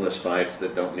meaningless fights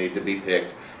that don't need to be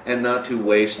picked and not to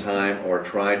waste time or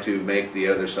try to make the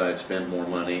other side spend more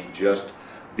money just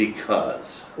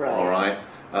because. Right. All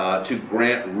right? To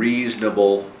grant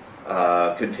reasonable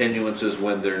continuances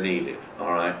when they're needed.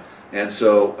 All right? And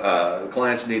so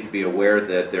clients need to be aware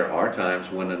that there are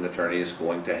times when an attorney is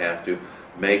going to have to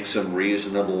make some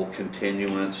reasonable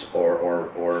continuance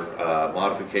or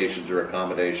modifications or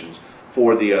accommodations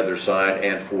for the other side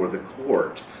and for the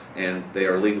court. And they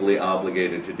are legally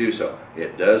obligated to do so.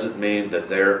 It doesn't mean that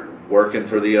they're working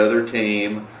for the other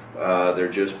team. They're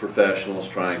just professionals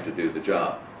trying to do the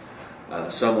job.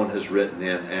 Someone has written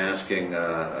in asking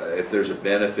if there's a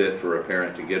benefit for a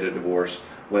parent to get a divorce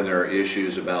when there are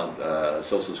issues about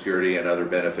Social Security and other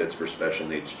benefits for special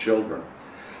needs children.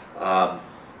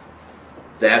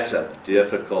 That's a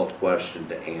difficult question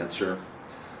to answer.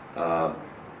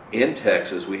 In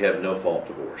Texas, we have no fault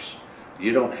divorce.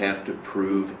 You don't have to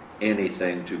prove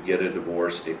anything to get a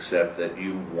divorce except that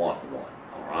you want one.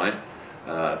 All right?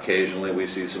 Occasionally we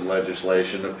see some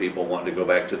legislation of people wanting to go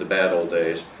back to the bad old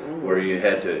days where you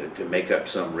had to make up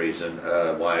some reason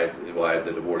why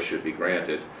the divorce should be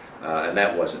granted, and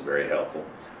that wasn't very helpful.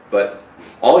 But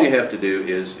all you have to do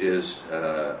is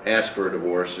ask for a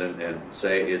divorce and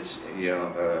say it's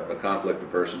a conflict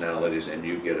of personalities and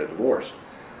you get a divorce.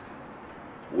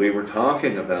 We were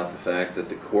talking about the fact that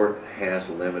the court has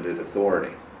limited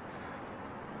authority.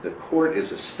 The court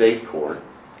is a state court.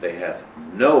 They have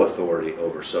no authority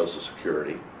over Social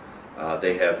Security.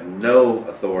 They have no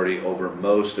authority over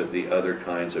most of the other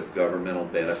kinds of governmental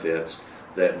benefits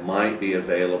that might be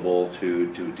available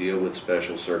to deal with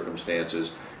special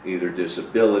circumstances, either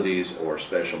disabilities or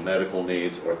special medical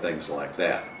needs or things like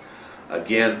that.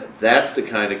 Again, that's the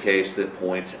kind of case that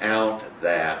points out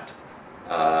that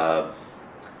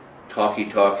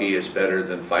talky is better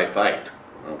than fight,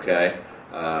 okay?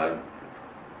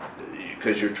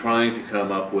 Because you're trying to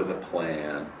come up with a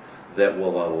plan that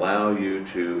will allow you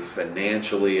to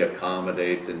financially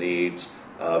accommodate the needs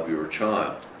of your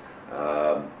child.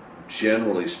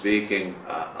 Generally speaking,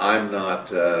 I'm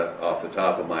not, off the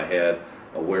top of my head,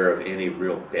 aware of any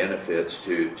real benefits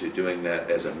to doing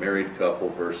that as a married couple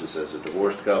versus as a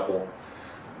divorced couple.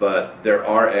 But there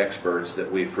are experts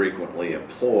that we frequently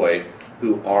employ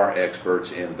who are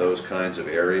experts in those kinds of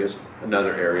areas.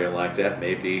 Another area like that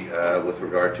may be with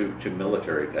regard to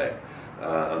military pay.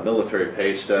 A military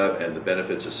pay stub and the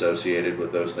benefits associated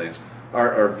with those things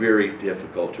are very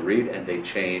difficult to read, and they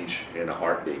change in a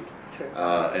heartbeat. Sure.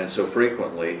 And so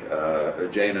frequently,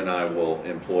 Jane and I will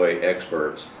employ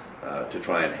experts to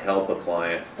try and help a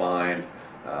client find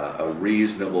a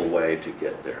reasonable way to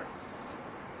get there.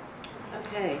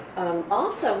 Okay.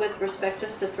 Also, with respect,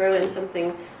 just to throw in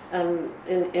something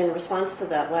in response to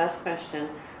that last question,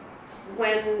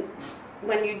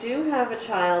 when you do have a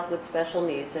child with special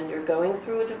needs and you're going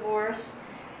through a divorce,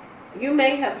 you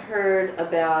may have heard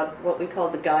about what we call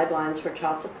the guidelines for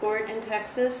child support in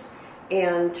Texas.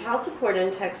 And child support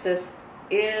in Texas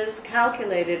is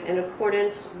calculated in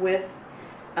accordance with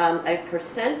a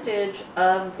percentage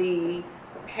of the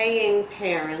paying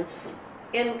parent's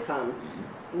income,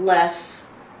 less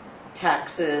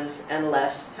taxes and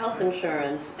less health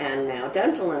insurance and now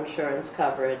dental insurance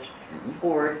coverage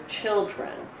for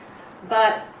children.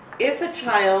 But if a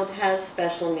child has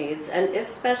special needs, and if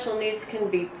special needs can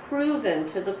be proven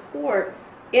to the court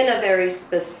in a very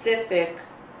specific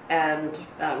and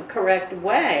correct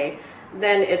way,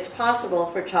 then it's possible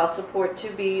for child support to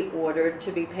be ordered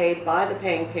to be paid by the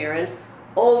paying parent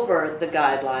over the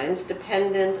guidelines,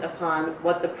 dependent upon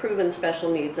what the proven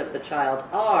special needs of the child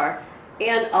are,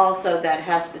 and also that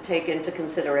has to take into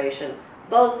consideration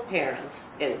both parents'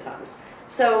 incomes.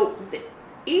 So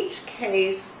each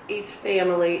case, each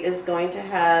family is going to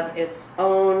have its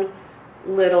own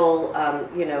little,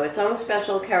 its own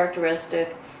special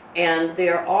characteristic. And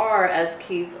there are, as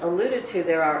Keith alluded to,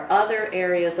 there are other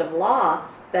areas of law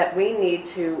that we need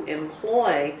to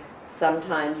employ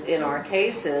sometimes in our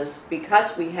cases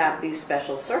because we have these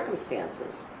special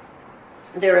circumstances.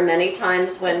 There are many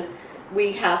times when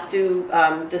we have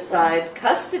to decide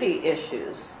custody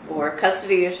issues, or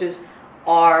custody issues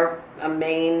are a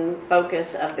main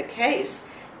focus of the case.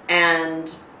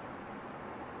 And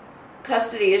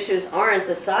custody issues aren't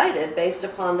decided based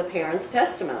upon the parent's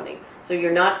testimony. So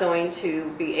you're not going to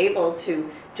be able to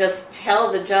just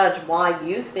tell the judge why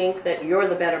you think that you're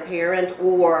the better parent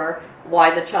or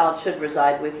why the child should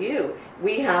reside with you.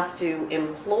 We have to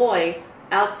employ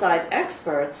outside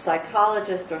experts,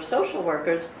 psychologists or social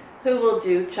workers, who will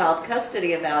do child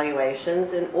custody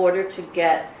evaluations in order to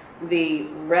get the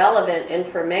relevant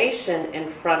information in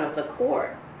front of the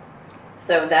court.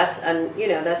 So that's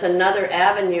another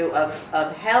avenue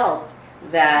of help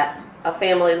that a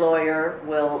family lawyer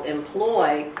will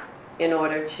employ in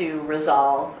order to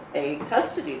resolve a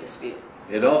custody dispute.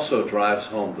 It also drives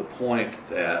home the point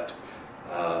that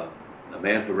a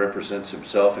man who represents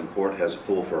himself in court has a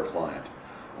fool for a client,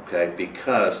 okay?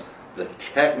 Because the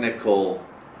technical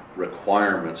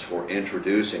requirements for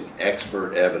introducing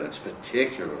expert evidence,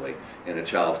 particularly in a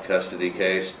child custody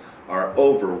case, are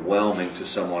overwhelming to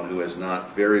someone who is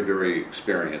not very, very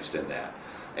experienced in that.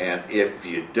 And if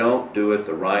you don't do it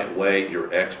the right way,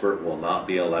 your expert will not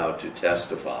be allowed to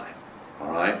testify.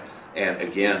 All right? And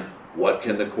again, what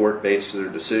can the court base their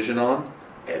decision on?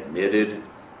 Admitted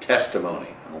testimony.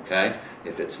 Okay?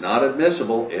 If it's not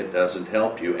admissible, it doesn't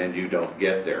help you and you don't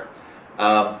get there.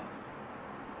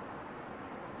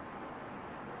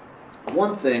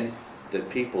 One thing that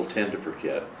people tend to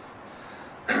forget,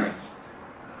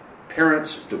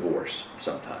 parents divorce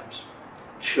sometimes.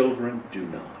 Children do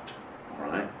not. All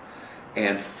right?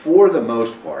 And for the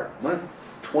most part,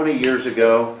 20 years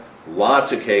ago,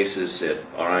 lots of cases said,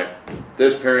 all right,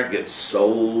 this parent gets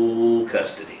sole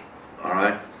custody. All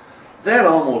right? That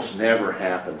almost never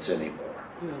happens anymore.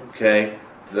 Okay?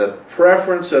 The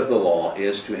preference of the law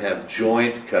is to have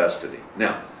joint custody.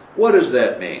 Now, what does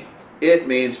that mean? It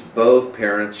means both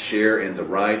parents share in the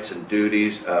rights and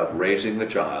duties of raising the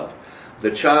child. The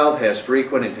child has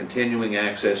frequent and continuing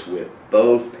access with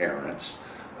both parents.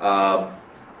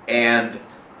 And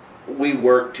we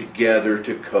work together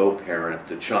to co-parent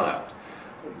the child.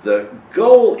 The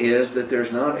goal is that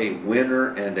there's not a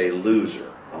winner and a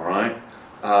loser, all right?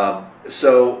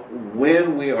 So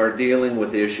when we are dealing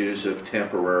with issues of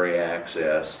temporary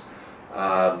access,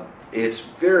 it's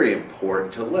very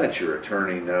important to let your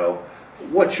attorney know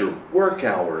what your work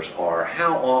hours are,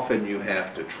 how often you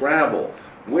have to travel,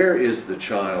 where is the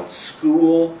child's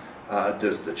school,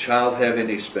 does the child have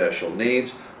any special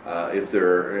needs? If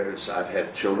there is, I've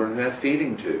had children who have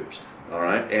feeding tubes, all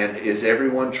right, and is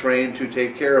everyone trained to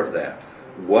take care of that?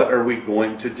 What are we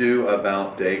going to do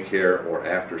about daycare or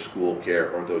after-school care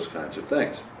or those kinds of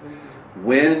things?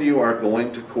 When you are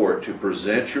going to court to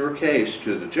present your case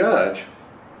to the judge,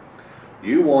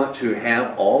 you want to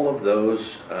have all of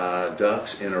those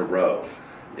ducks in a row.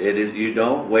 You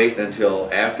don't wait until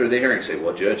after the hearing and say,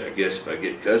 well, Judge, I guess if I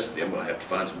get custody, I'm going to have to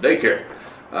find some daycare.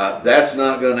 That's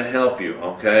not going to help you,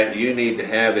 okay? You need to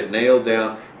have it nailed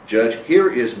down. Judge,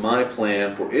 here is my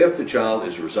plan for if the child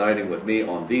is residing with me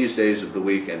on these days of the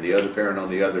week and the other parent on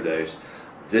the other days.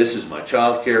 This is my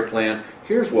child care plan.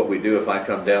 Here's what we do if I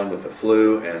come down with the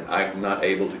flu and I'm not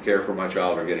able to care for my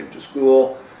child or get him to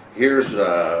school. Here's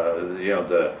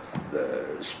the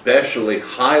specially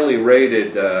highly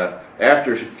rated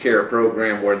aftercare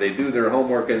program where they do their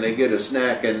homework and they get a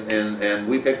snack and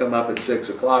we pick them up at 6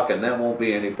 o'clock and that won't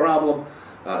be any problem.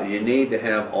 You need to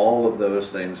have all of those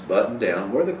things buttoned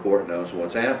down where the court knows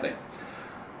what's happening.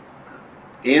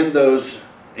 In those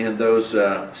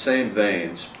same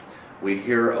veins, we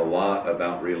hear a lot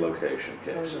about relocation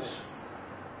cases. Oh, yes.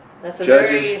 That's a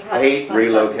Judges very hate hot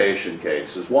relocation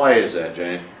cases. Why is that,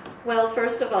 Jane? Well,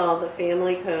 first of all, the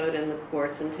family code and the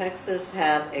courts in Texas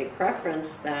have a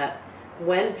preference that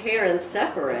when parents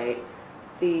separate,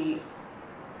 the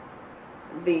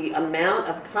amount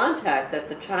of contact that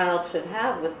the child should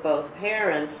have with both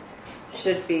parents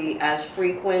should be as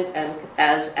frequent and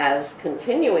as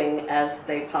continuing as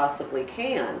they possibly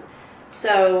can.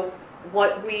 So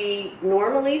what we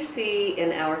normally see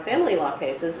in our family law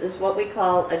cases is what we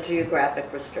call a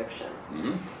geographic restriction.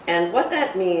 Mm-hmm. And what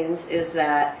that means is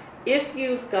that if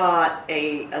you've got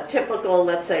a typical,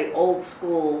 let's say, old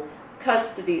school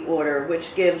custody order,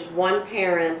 which gives one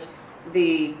parent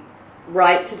the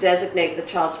right to designate the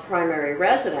child's primary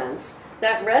residence,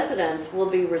 that residence will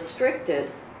be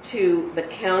restricted to the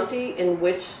county in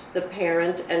which the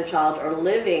parent and child are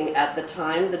living at the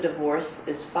time the divorce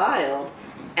is filed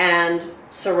and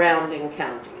surrounding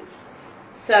counties.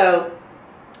 So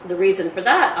the reason for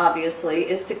that, obviously,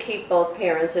 is to keep both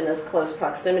parents in as close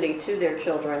proximity to their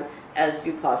children as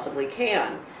you possibly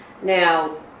can.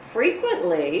 Now,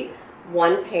 frequently,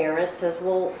 one parent says,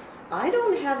 well, I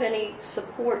don't have any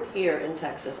support here in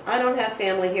Texas. I don't have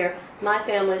family here. My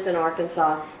family's in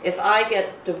Arkansas. If I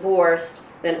get divorced,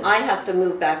 then I have to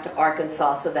move back to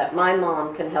Arkansas so that my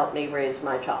mom can help me raise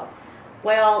my child.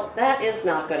 Well, that is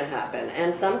not going to happen.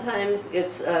 And sometimes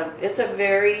it's a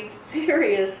very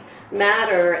serious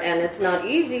matter, and it's not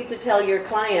easy to tell your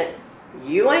client,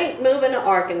 you ain't moving to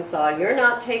Arkansas. You're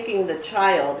not taking the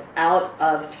child out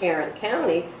of Tarrant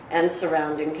County and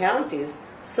surrounding counties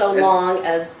so long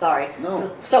as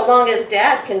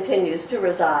dad continues to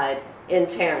reside in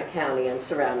Tarrant County and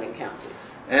surrounding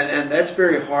counties. And that's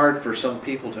very hard for some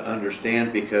people to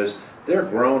understand because they're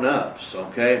grown-ups,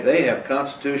 okay? They have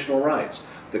constitutional rights.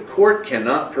 The court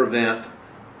cannot prevent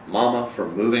mama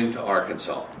from moving to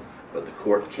Arkansas, but the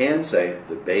court can say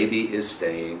the baby is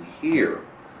staying here,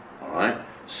 all right?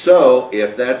 So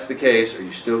if that's the case, are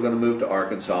you still going to move to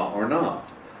Arkansas or not?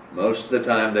 Most of the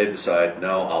time they decide,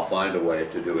 no, I'll find a way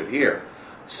to do it here.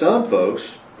 Some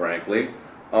folks, frankly,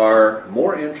 are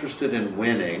more interested in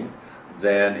winning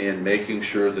than in making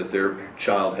sure that their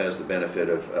child has the benefit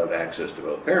of access to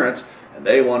both parents, and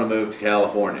they want to move to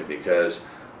California because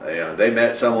they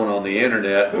met someone on the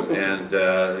internet and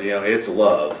it's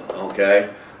love, okay?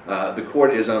 The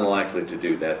court is unlikely to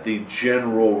do that. The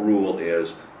general rule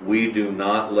is we do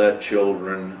not let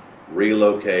children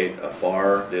relocate a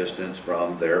far distance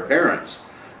from their parents.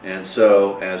 And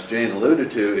so, as Jane alluded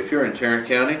to, if you're in Tarrant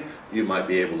County, you might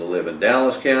be able to live in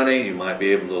Dallas County, you might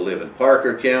be able to live in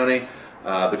Parker County,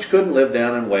 but you couldn't live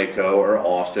down in Waco or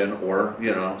Austin or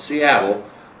Seattle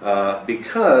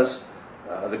because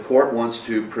the court wants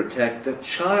to protect the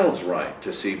child's right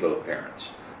to see both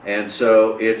parents. And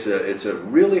so it's a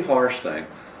really harsh thing.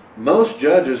 Most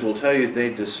judges will tell you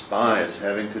they despise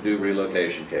having to do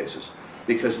relocation cases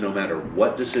because no matter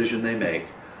what decision they make,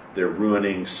 they're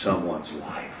ruining someone's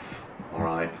life. All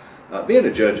right? Being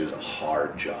a judge is a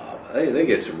hard job. They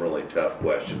get some really tough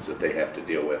questions that they have to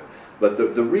deal with. But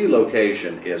the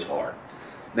relocation is hard.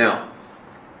 Now,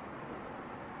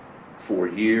 for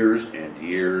years and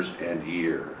years and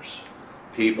years,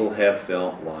 people have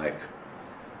felt like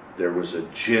there was a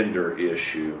gender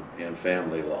issue in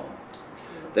family law.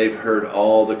 They've heard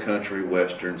all the country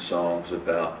western songs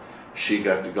about she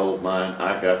got the gold mine,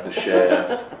 I got the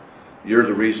shaft, you're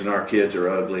the reason our kids are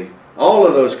ugly. All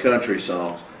of those country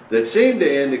songs that seem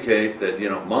to indicate that,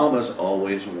 mamas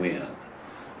always win.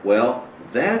 Well,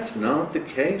 that's not the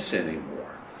case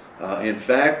anymore. In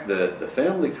fact, the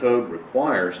family code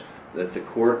requires that the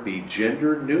court be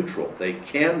gender neutral. They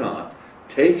cannot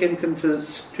take into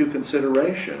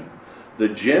consideration the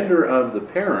gender of the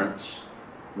parents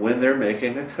when they're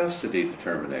making a custody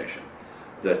determination.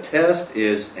 The test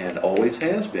is, and always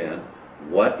has been,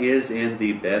 what is in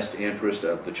the best interest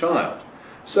of the child.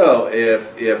 So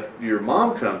if your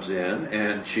mom comes in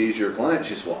and she's your client,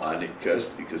 she says, well, I need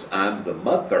custody because I'm the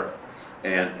mother,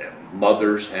 and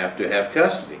mothers have to have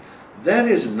custody. That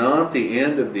is not the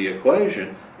end of the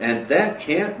equation, and that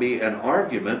can't be an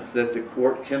argument that the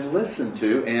court can listen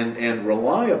to and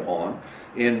rely upon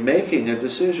in making a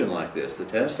decision like this. The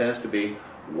test has to be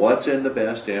what's in the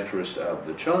best interest of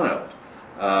the child.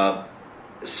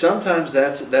 Sometimes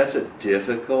that's a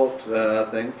difficult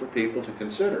thing for people to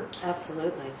consider.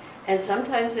 Absolutely. And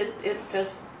sometimes it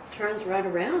just turns right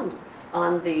around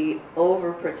on the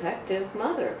overprotective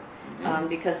mother.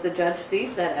 Because the judge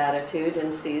sees that attitude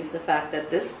and sees the fact that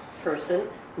this person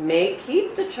may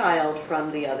keep the child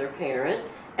from the other parent,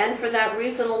 and for that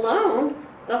reason alone,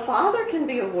 the father can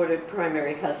be awarded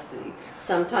primary custody,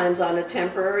 sometimes on a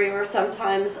temporary or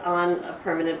sometimes on a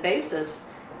permanent basis.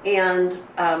 And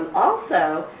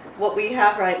also, what we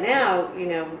have right now,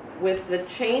 with the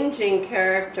changing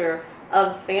character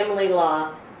of family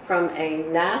law from a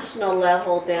national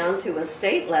level down to a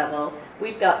state level,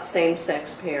 we've got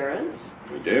same-sex parents.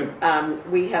 We do.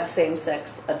 We have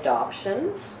same-sex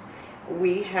adoptions.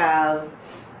 We have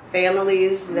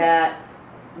families that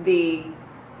the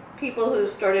people who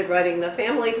started writing the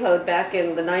family code back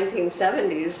in the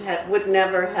 1970s would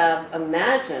never have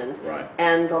imagined. Right.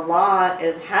 And the law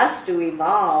has to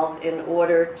evolve in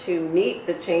order to meet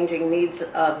the changing needs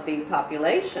of the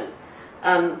population.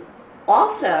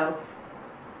 Also,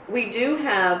 we do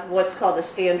have what's called a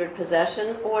standard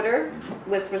possession order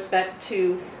with respect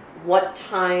to what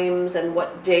times and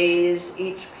what days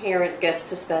each parent gets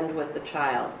to spend with the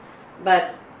child.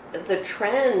 But the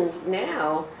trend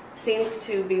now seems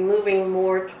to be moving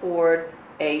more toward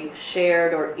a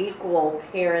shared or equal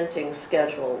parenting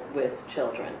schedule with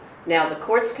children. Now, the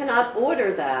courts cannot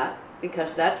order that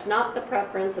because that's not the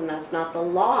preference and that's not the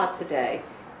law today.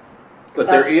 But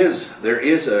there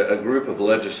is a group of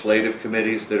legislative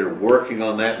committees that are working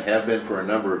on that and have been for a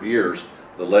number of years.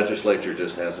 The legislature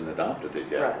just hasn't adopted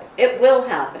it yet. Right. It will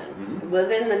happen.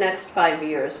 Within the next 5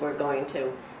 years, we're going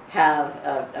to have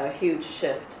a huge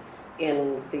shift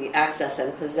in the access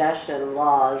and possession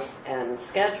laws and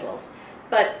schedules.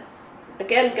 But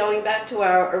again, going back to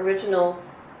our original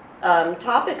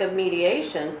topic of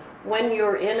mediation, when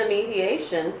you're in a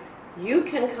mediation, you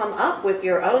can come up with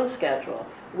your own schedule.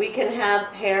 We can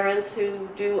have parents who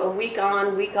do a week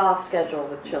on, week off schedule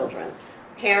with children.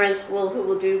 Parents who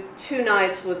will do 2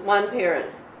 nights with one parent,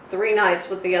 3 nights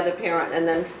with the other parent, and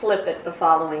then flip it the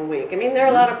following week. I mean, there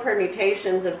are a lot of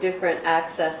permutations of different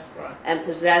access and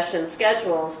possession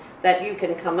schedules that you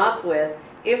can come up with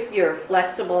if you're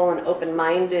flexible and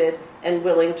open-minded and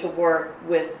willing to work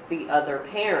with the other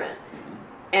parent.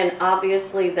 And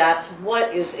obviously that's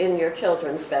what is in your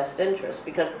children's best interest,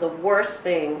 because the worst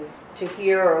thing to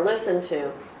hear or listen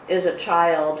to is a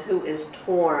child who is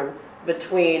torn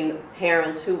between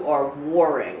parents who are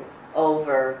warring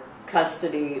over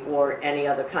custody or any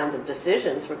other kinds of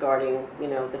decisions regarding,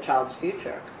 the child's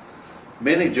future.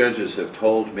 Many judges have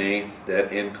told me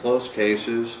that in close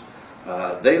cases,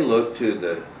 they look to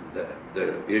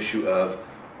the issue of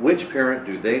which parent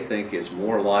do they think is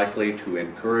more likely to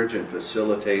encourage and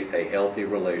facilitate a healthy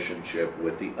relationship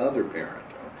with the other parent,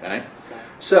 okay?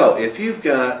 So if you've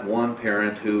got one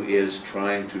parent who is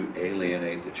trying to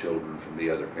alienate the children from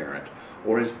the other parent,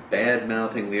 or is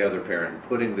bad-mouthing the other parent and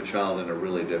putting the child in a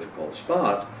really difficult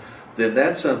spot, then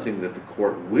that's something that the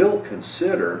court will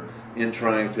consider in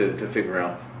trying to figure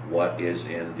out what is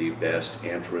in the best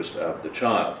interest of the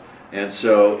child. And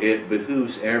so it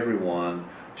behooves everyone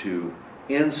to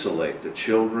insulate the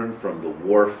children from the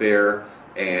warfare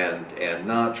and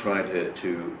not try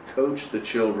to coach the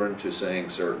children to saying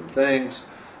certain things.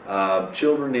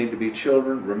 Children need to be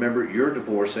children. Remember, you're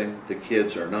divorcing, the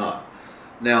kids are not.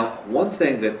 Now, one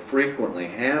thing that frequently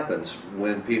happens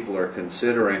when people are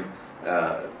considering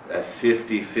a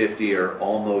 50-50 or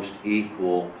almost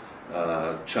equal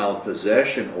child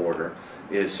possession order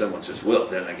is someone says, well,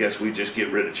 then I guess we just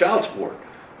get rid of child support.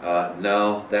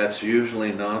 No, that's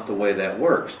usually not the way that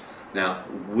works. Now,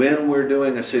 when we're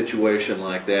doing a situation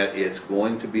like that, it's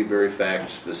going to be very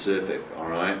fact-specific, all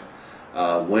right?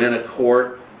 When a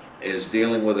court is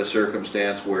dealing with a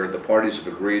circumstance where the parties have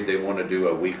agreed they want to do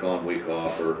a week on, week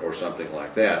off, or something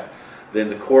like that, then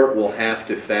the court will have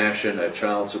to fashion a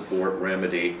child support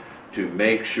remedy to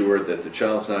make sure that the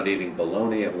child's not eating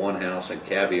bologna at one house and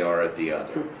caviar at the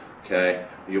other, okay?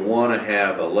 You want to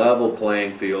have a level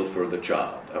playing field for the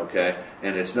child, okay?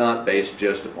 And it's not based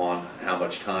just upon how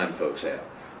much time folks have.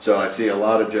 So I see a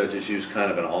lot of judges use kind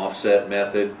of an offset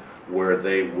method where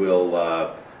they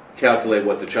will calculate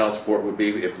what the child support would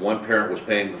be if one parent was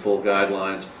paying the full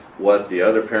guidelines, what the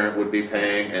other parent would be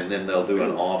paying, and then they'll do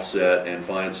an offset and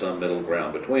find some middle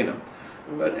ground between them.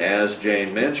 But as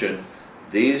Jane mentioned,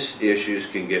 these issues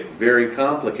can get very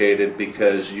complicated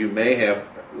because you may have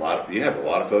a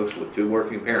lot of folks with 2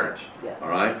 working parents. Yes. All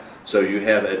right, so you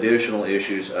have additional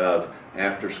issues of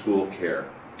after-school care,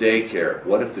 daycare.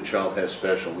 What if the child has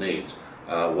special needs?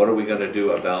 What are we going to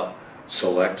do about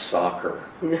select soccer?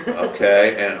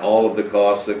 Okay, and all of the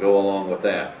costs that go along with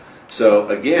that. So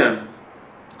again,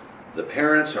 the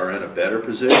parents are in a better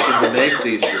position to make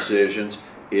these decisions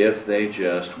if they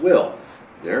just will.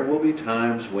 There will be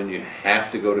times when you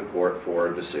have to go to court for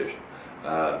a decision.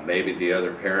 Maybe the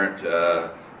other parent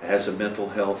has a mental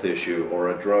health issue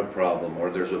or a drug problem, or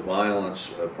there's a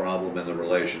violence problem in the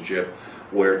relationship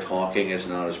where talking is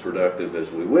not as productive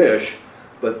as we wish,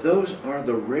 but those are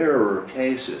the rarer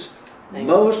cases.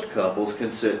 Most couples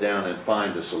can sit down and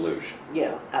find a solution.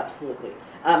 Yeah, absolutely.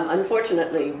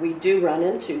 Unfortunately, we do run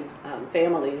into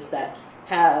families that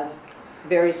have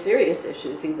very serious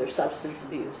issues, either substance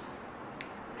abuse,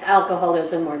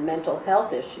 alcoholism, or mental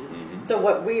health issues. So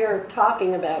what we are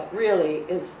talking about really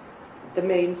is the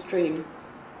mainstream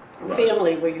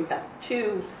family where you have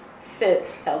 2 fit,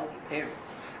 healthy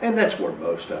parents. And that's where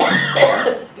most of us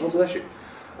are. Oh, bless you.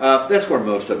 That's where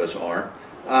most of us are.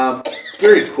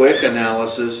 Very quick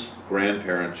analysis,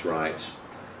 grandparents' rights.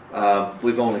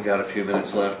 We've only got a few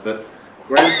minutes left, but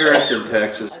grandparents in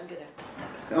Texas. I'm gonna have to stop.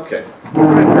 Okay.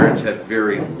 Grandparents have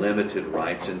very limited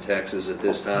rights in Texas at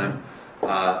this time.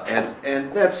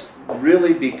 And that's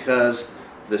really because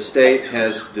the state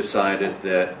has decided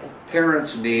that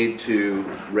parents need to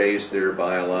raise their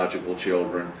biological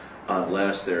children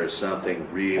unless there is something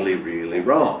really, really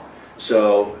wrong.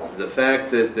 So the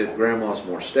fact that grandma's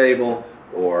more stable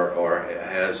or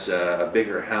has a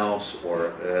bigger house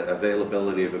or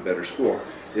availability of a better school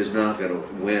is not going to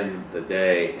win the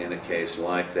day in a case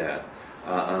like that.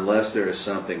 unless there is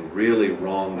something really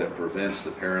wrong that prevents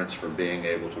the parents from being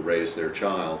able to raise their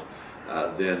child,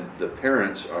 then the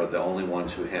parents are the only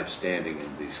ones who have standing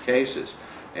in these cases.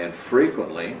 And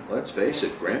frequently, let's face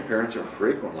it, grandparents are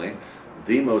frequently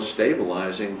the most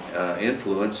stabilizing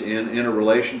influence in a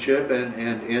relationship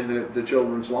and in the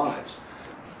children's lives.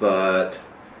 But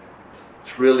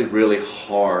it's really, really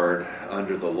hard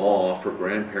under the law for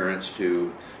grandparents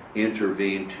to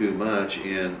intervene too much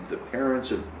in the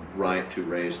parents' right to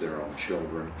raise their own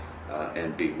children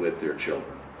and be with their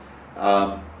children.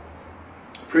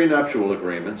 Prenuptial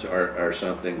agreements are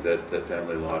something that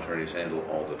family law attorneys handle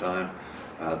all the time.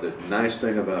 The nice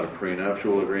thing about a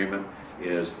prenuptial agreement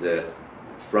is that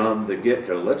from the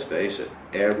get-go, let's face it,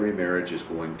 every marriage is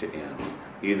going to end,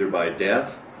 either by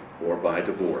death or by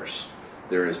divorce.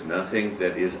 There is nothing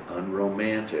that is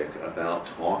unromantic about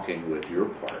talking with your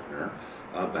partner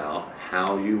about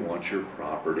how you want your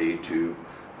property to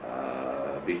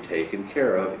be taken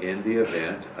care of in the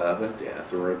event of a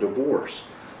death or a divorce.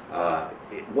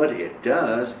 What it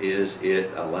does is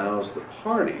it allows the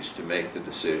parties to make the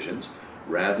decisions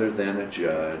rather than a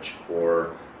judge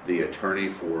or the attorney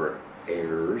for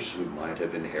heirs who might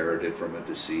have inherited from a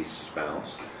deceased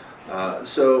spouse.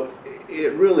 So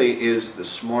it really is the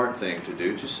smart thing to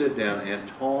do, to sit down and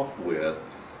talk with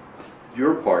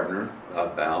your partner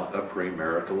about a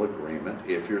premarital agreement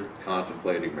if you're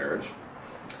contemplating marriage.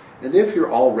 And if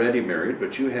you're already married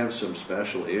but you have some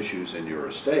special issues in your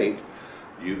estate,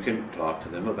 you can talk to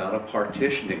them about a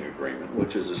partitioning agreement,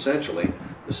 which is essentially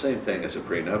the same thing as a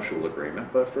prenuptial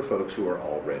agreement, but for folks who are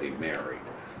already married.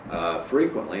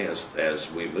 Frequently,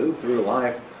 as we move through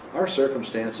life, our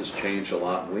circumstances change a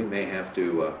lot, and we may have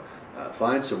to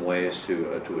find some ways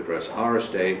to address our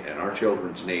estate and our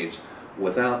children's needs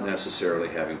without necessarily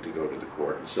having to go to the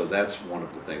court. And so that's one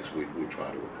of the things we try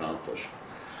to accomplish.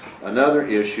 Another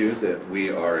issue that we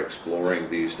are exploring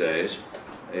these days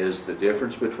is the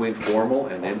difference between formal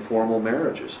and informal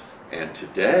marriages. And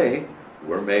today,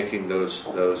 we're making those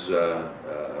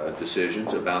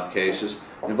decisions about cases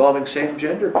involving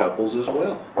same-gender couples as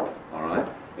well. All right?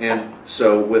 And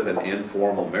so with an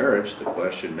informal marriage, the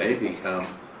question may become,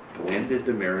 when did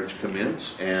the marriage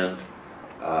commence? And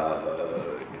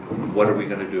what are we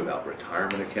going to do about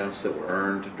retirement accounts that were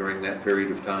earned during that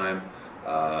period of time?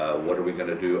 What are we going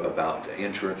to do about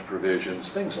insurance provisions?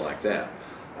 Things like that.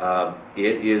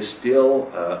 It is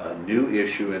still a new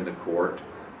issue in the court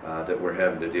that we're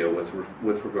having to deal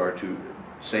with regard to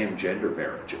same-gender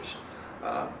marriages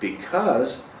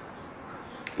because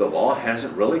the law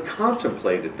hasn't really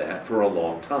contemplated that for a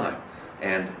long time.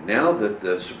 And now that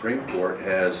the Supreme Court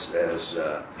has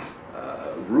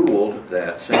ruled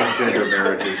that same-gender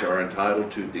marriages are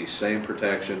entitled to the same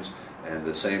protections and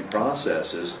the same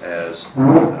processes as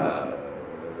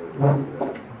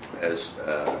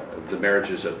the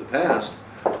marriages of the past,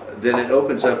 then it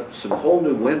opens up some whole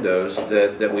new windows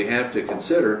that we have to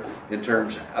consider in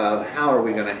terms of how are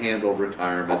we going to handle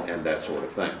retirement and that sort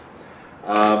of thing.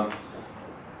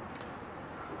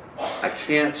 I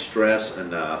can't stress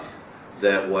enough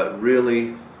that what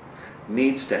really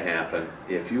needs to happen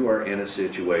if you are in a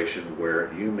situation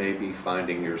where you may be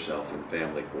finding yourself in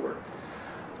family court,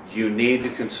 you need to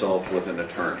consult with an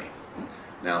attorney.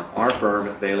 Now, our firm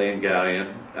at Bailey &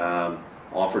 Gallion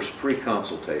offers free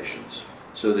consultations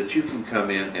so that you can come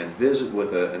in and visit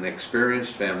with an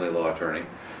experienced family law attorney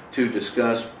to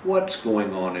discuss what's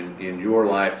going on in your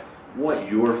life,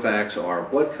 what your facts are,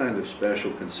 what kind of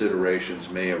special considerations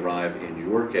may arrive in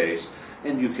your case,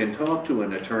 and you can talk to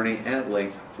an attorney at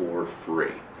length for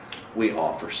free. We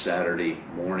offer Saturday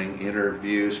morning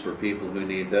interviews for people who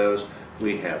need those.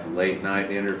 We have late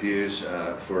night interviews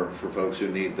for folks who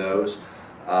need those.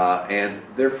 And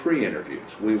they're free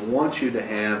interviews. We want you to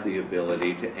have the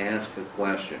ability to ask a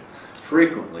question.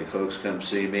 Frequently, folks come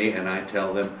see me and I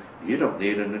tell them, you don't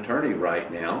need an attorney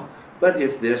right now, but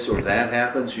if this or that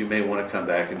happens, you may want to come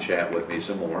back and chat with me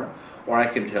some more. Or I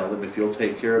can tell them, if you'll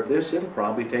take care of this, it'll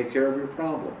probably take care of your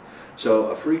problem. So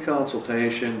a free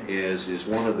consultation is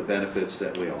one of the benefits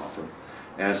that we offer.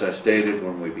 As I stated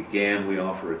when we began, we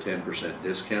offer a 10%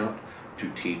 discount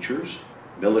to teachers,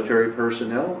 military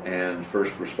personnel, and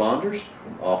first responders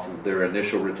off of their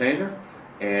initial retainer,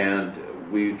 and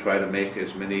we try to make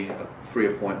as many free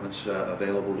appointments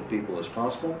available to people as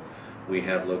possible. We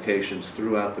have locations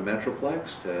throughout the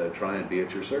Metroplex to try and be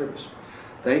at your service.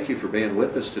 Thank you for being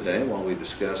with us today while we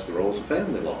discuss the roles of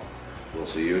family law. We'll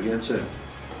see you again soon.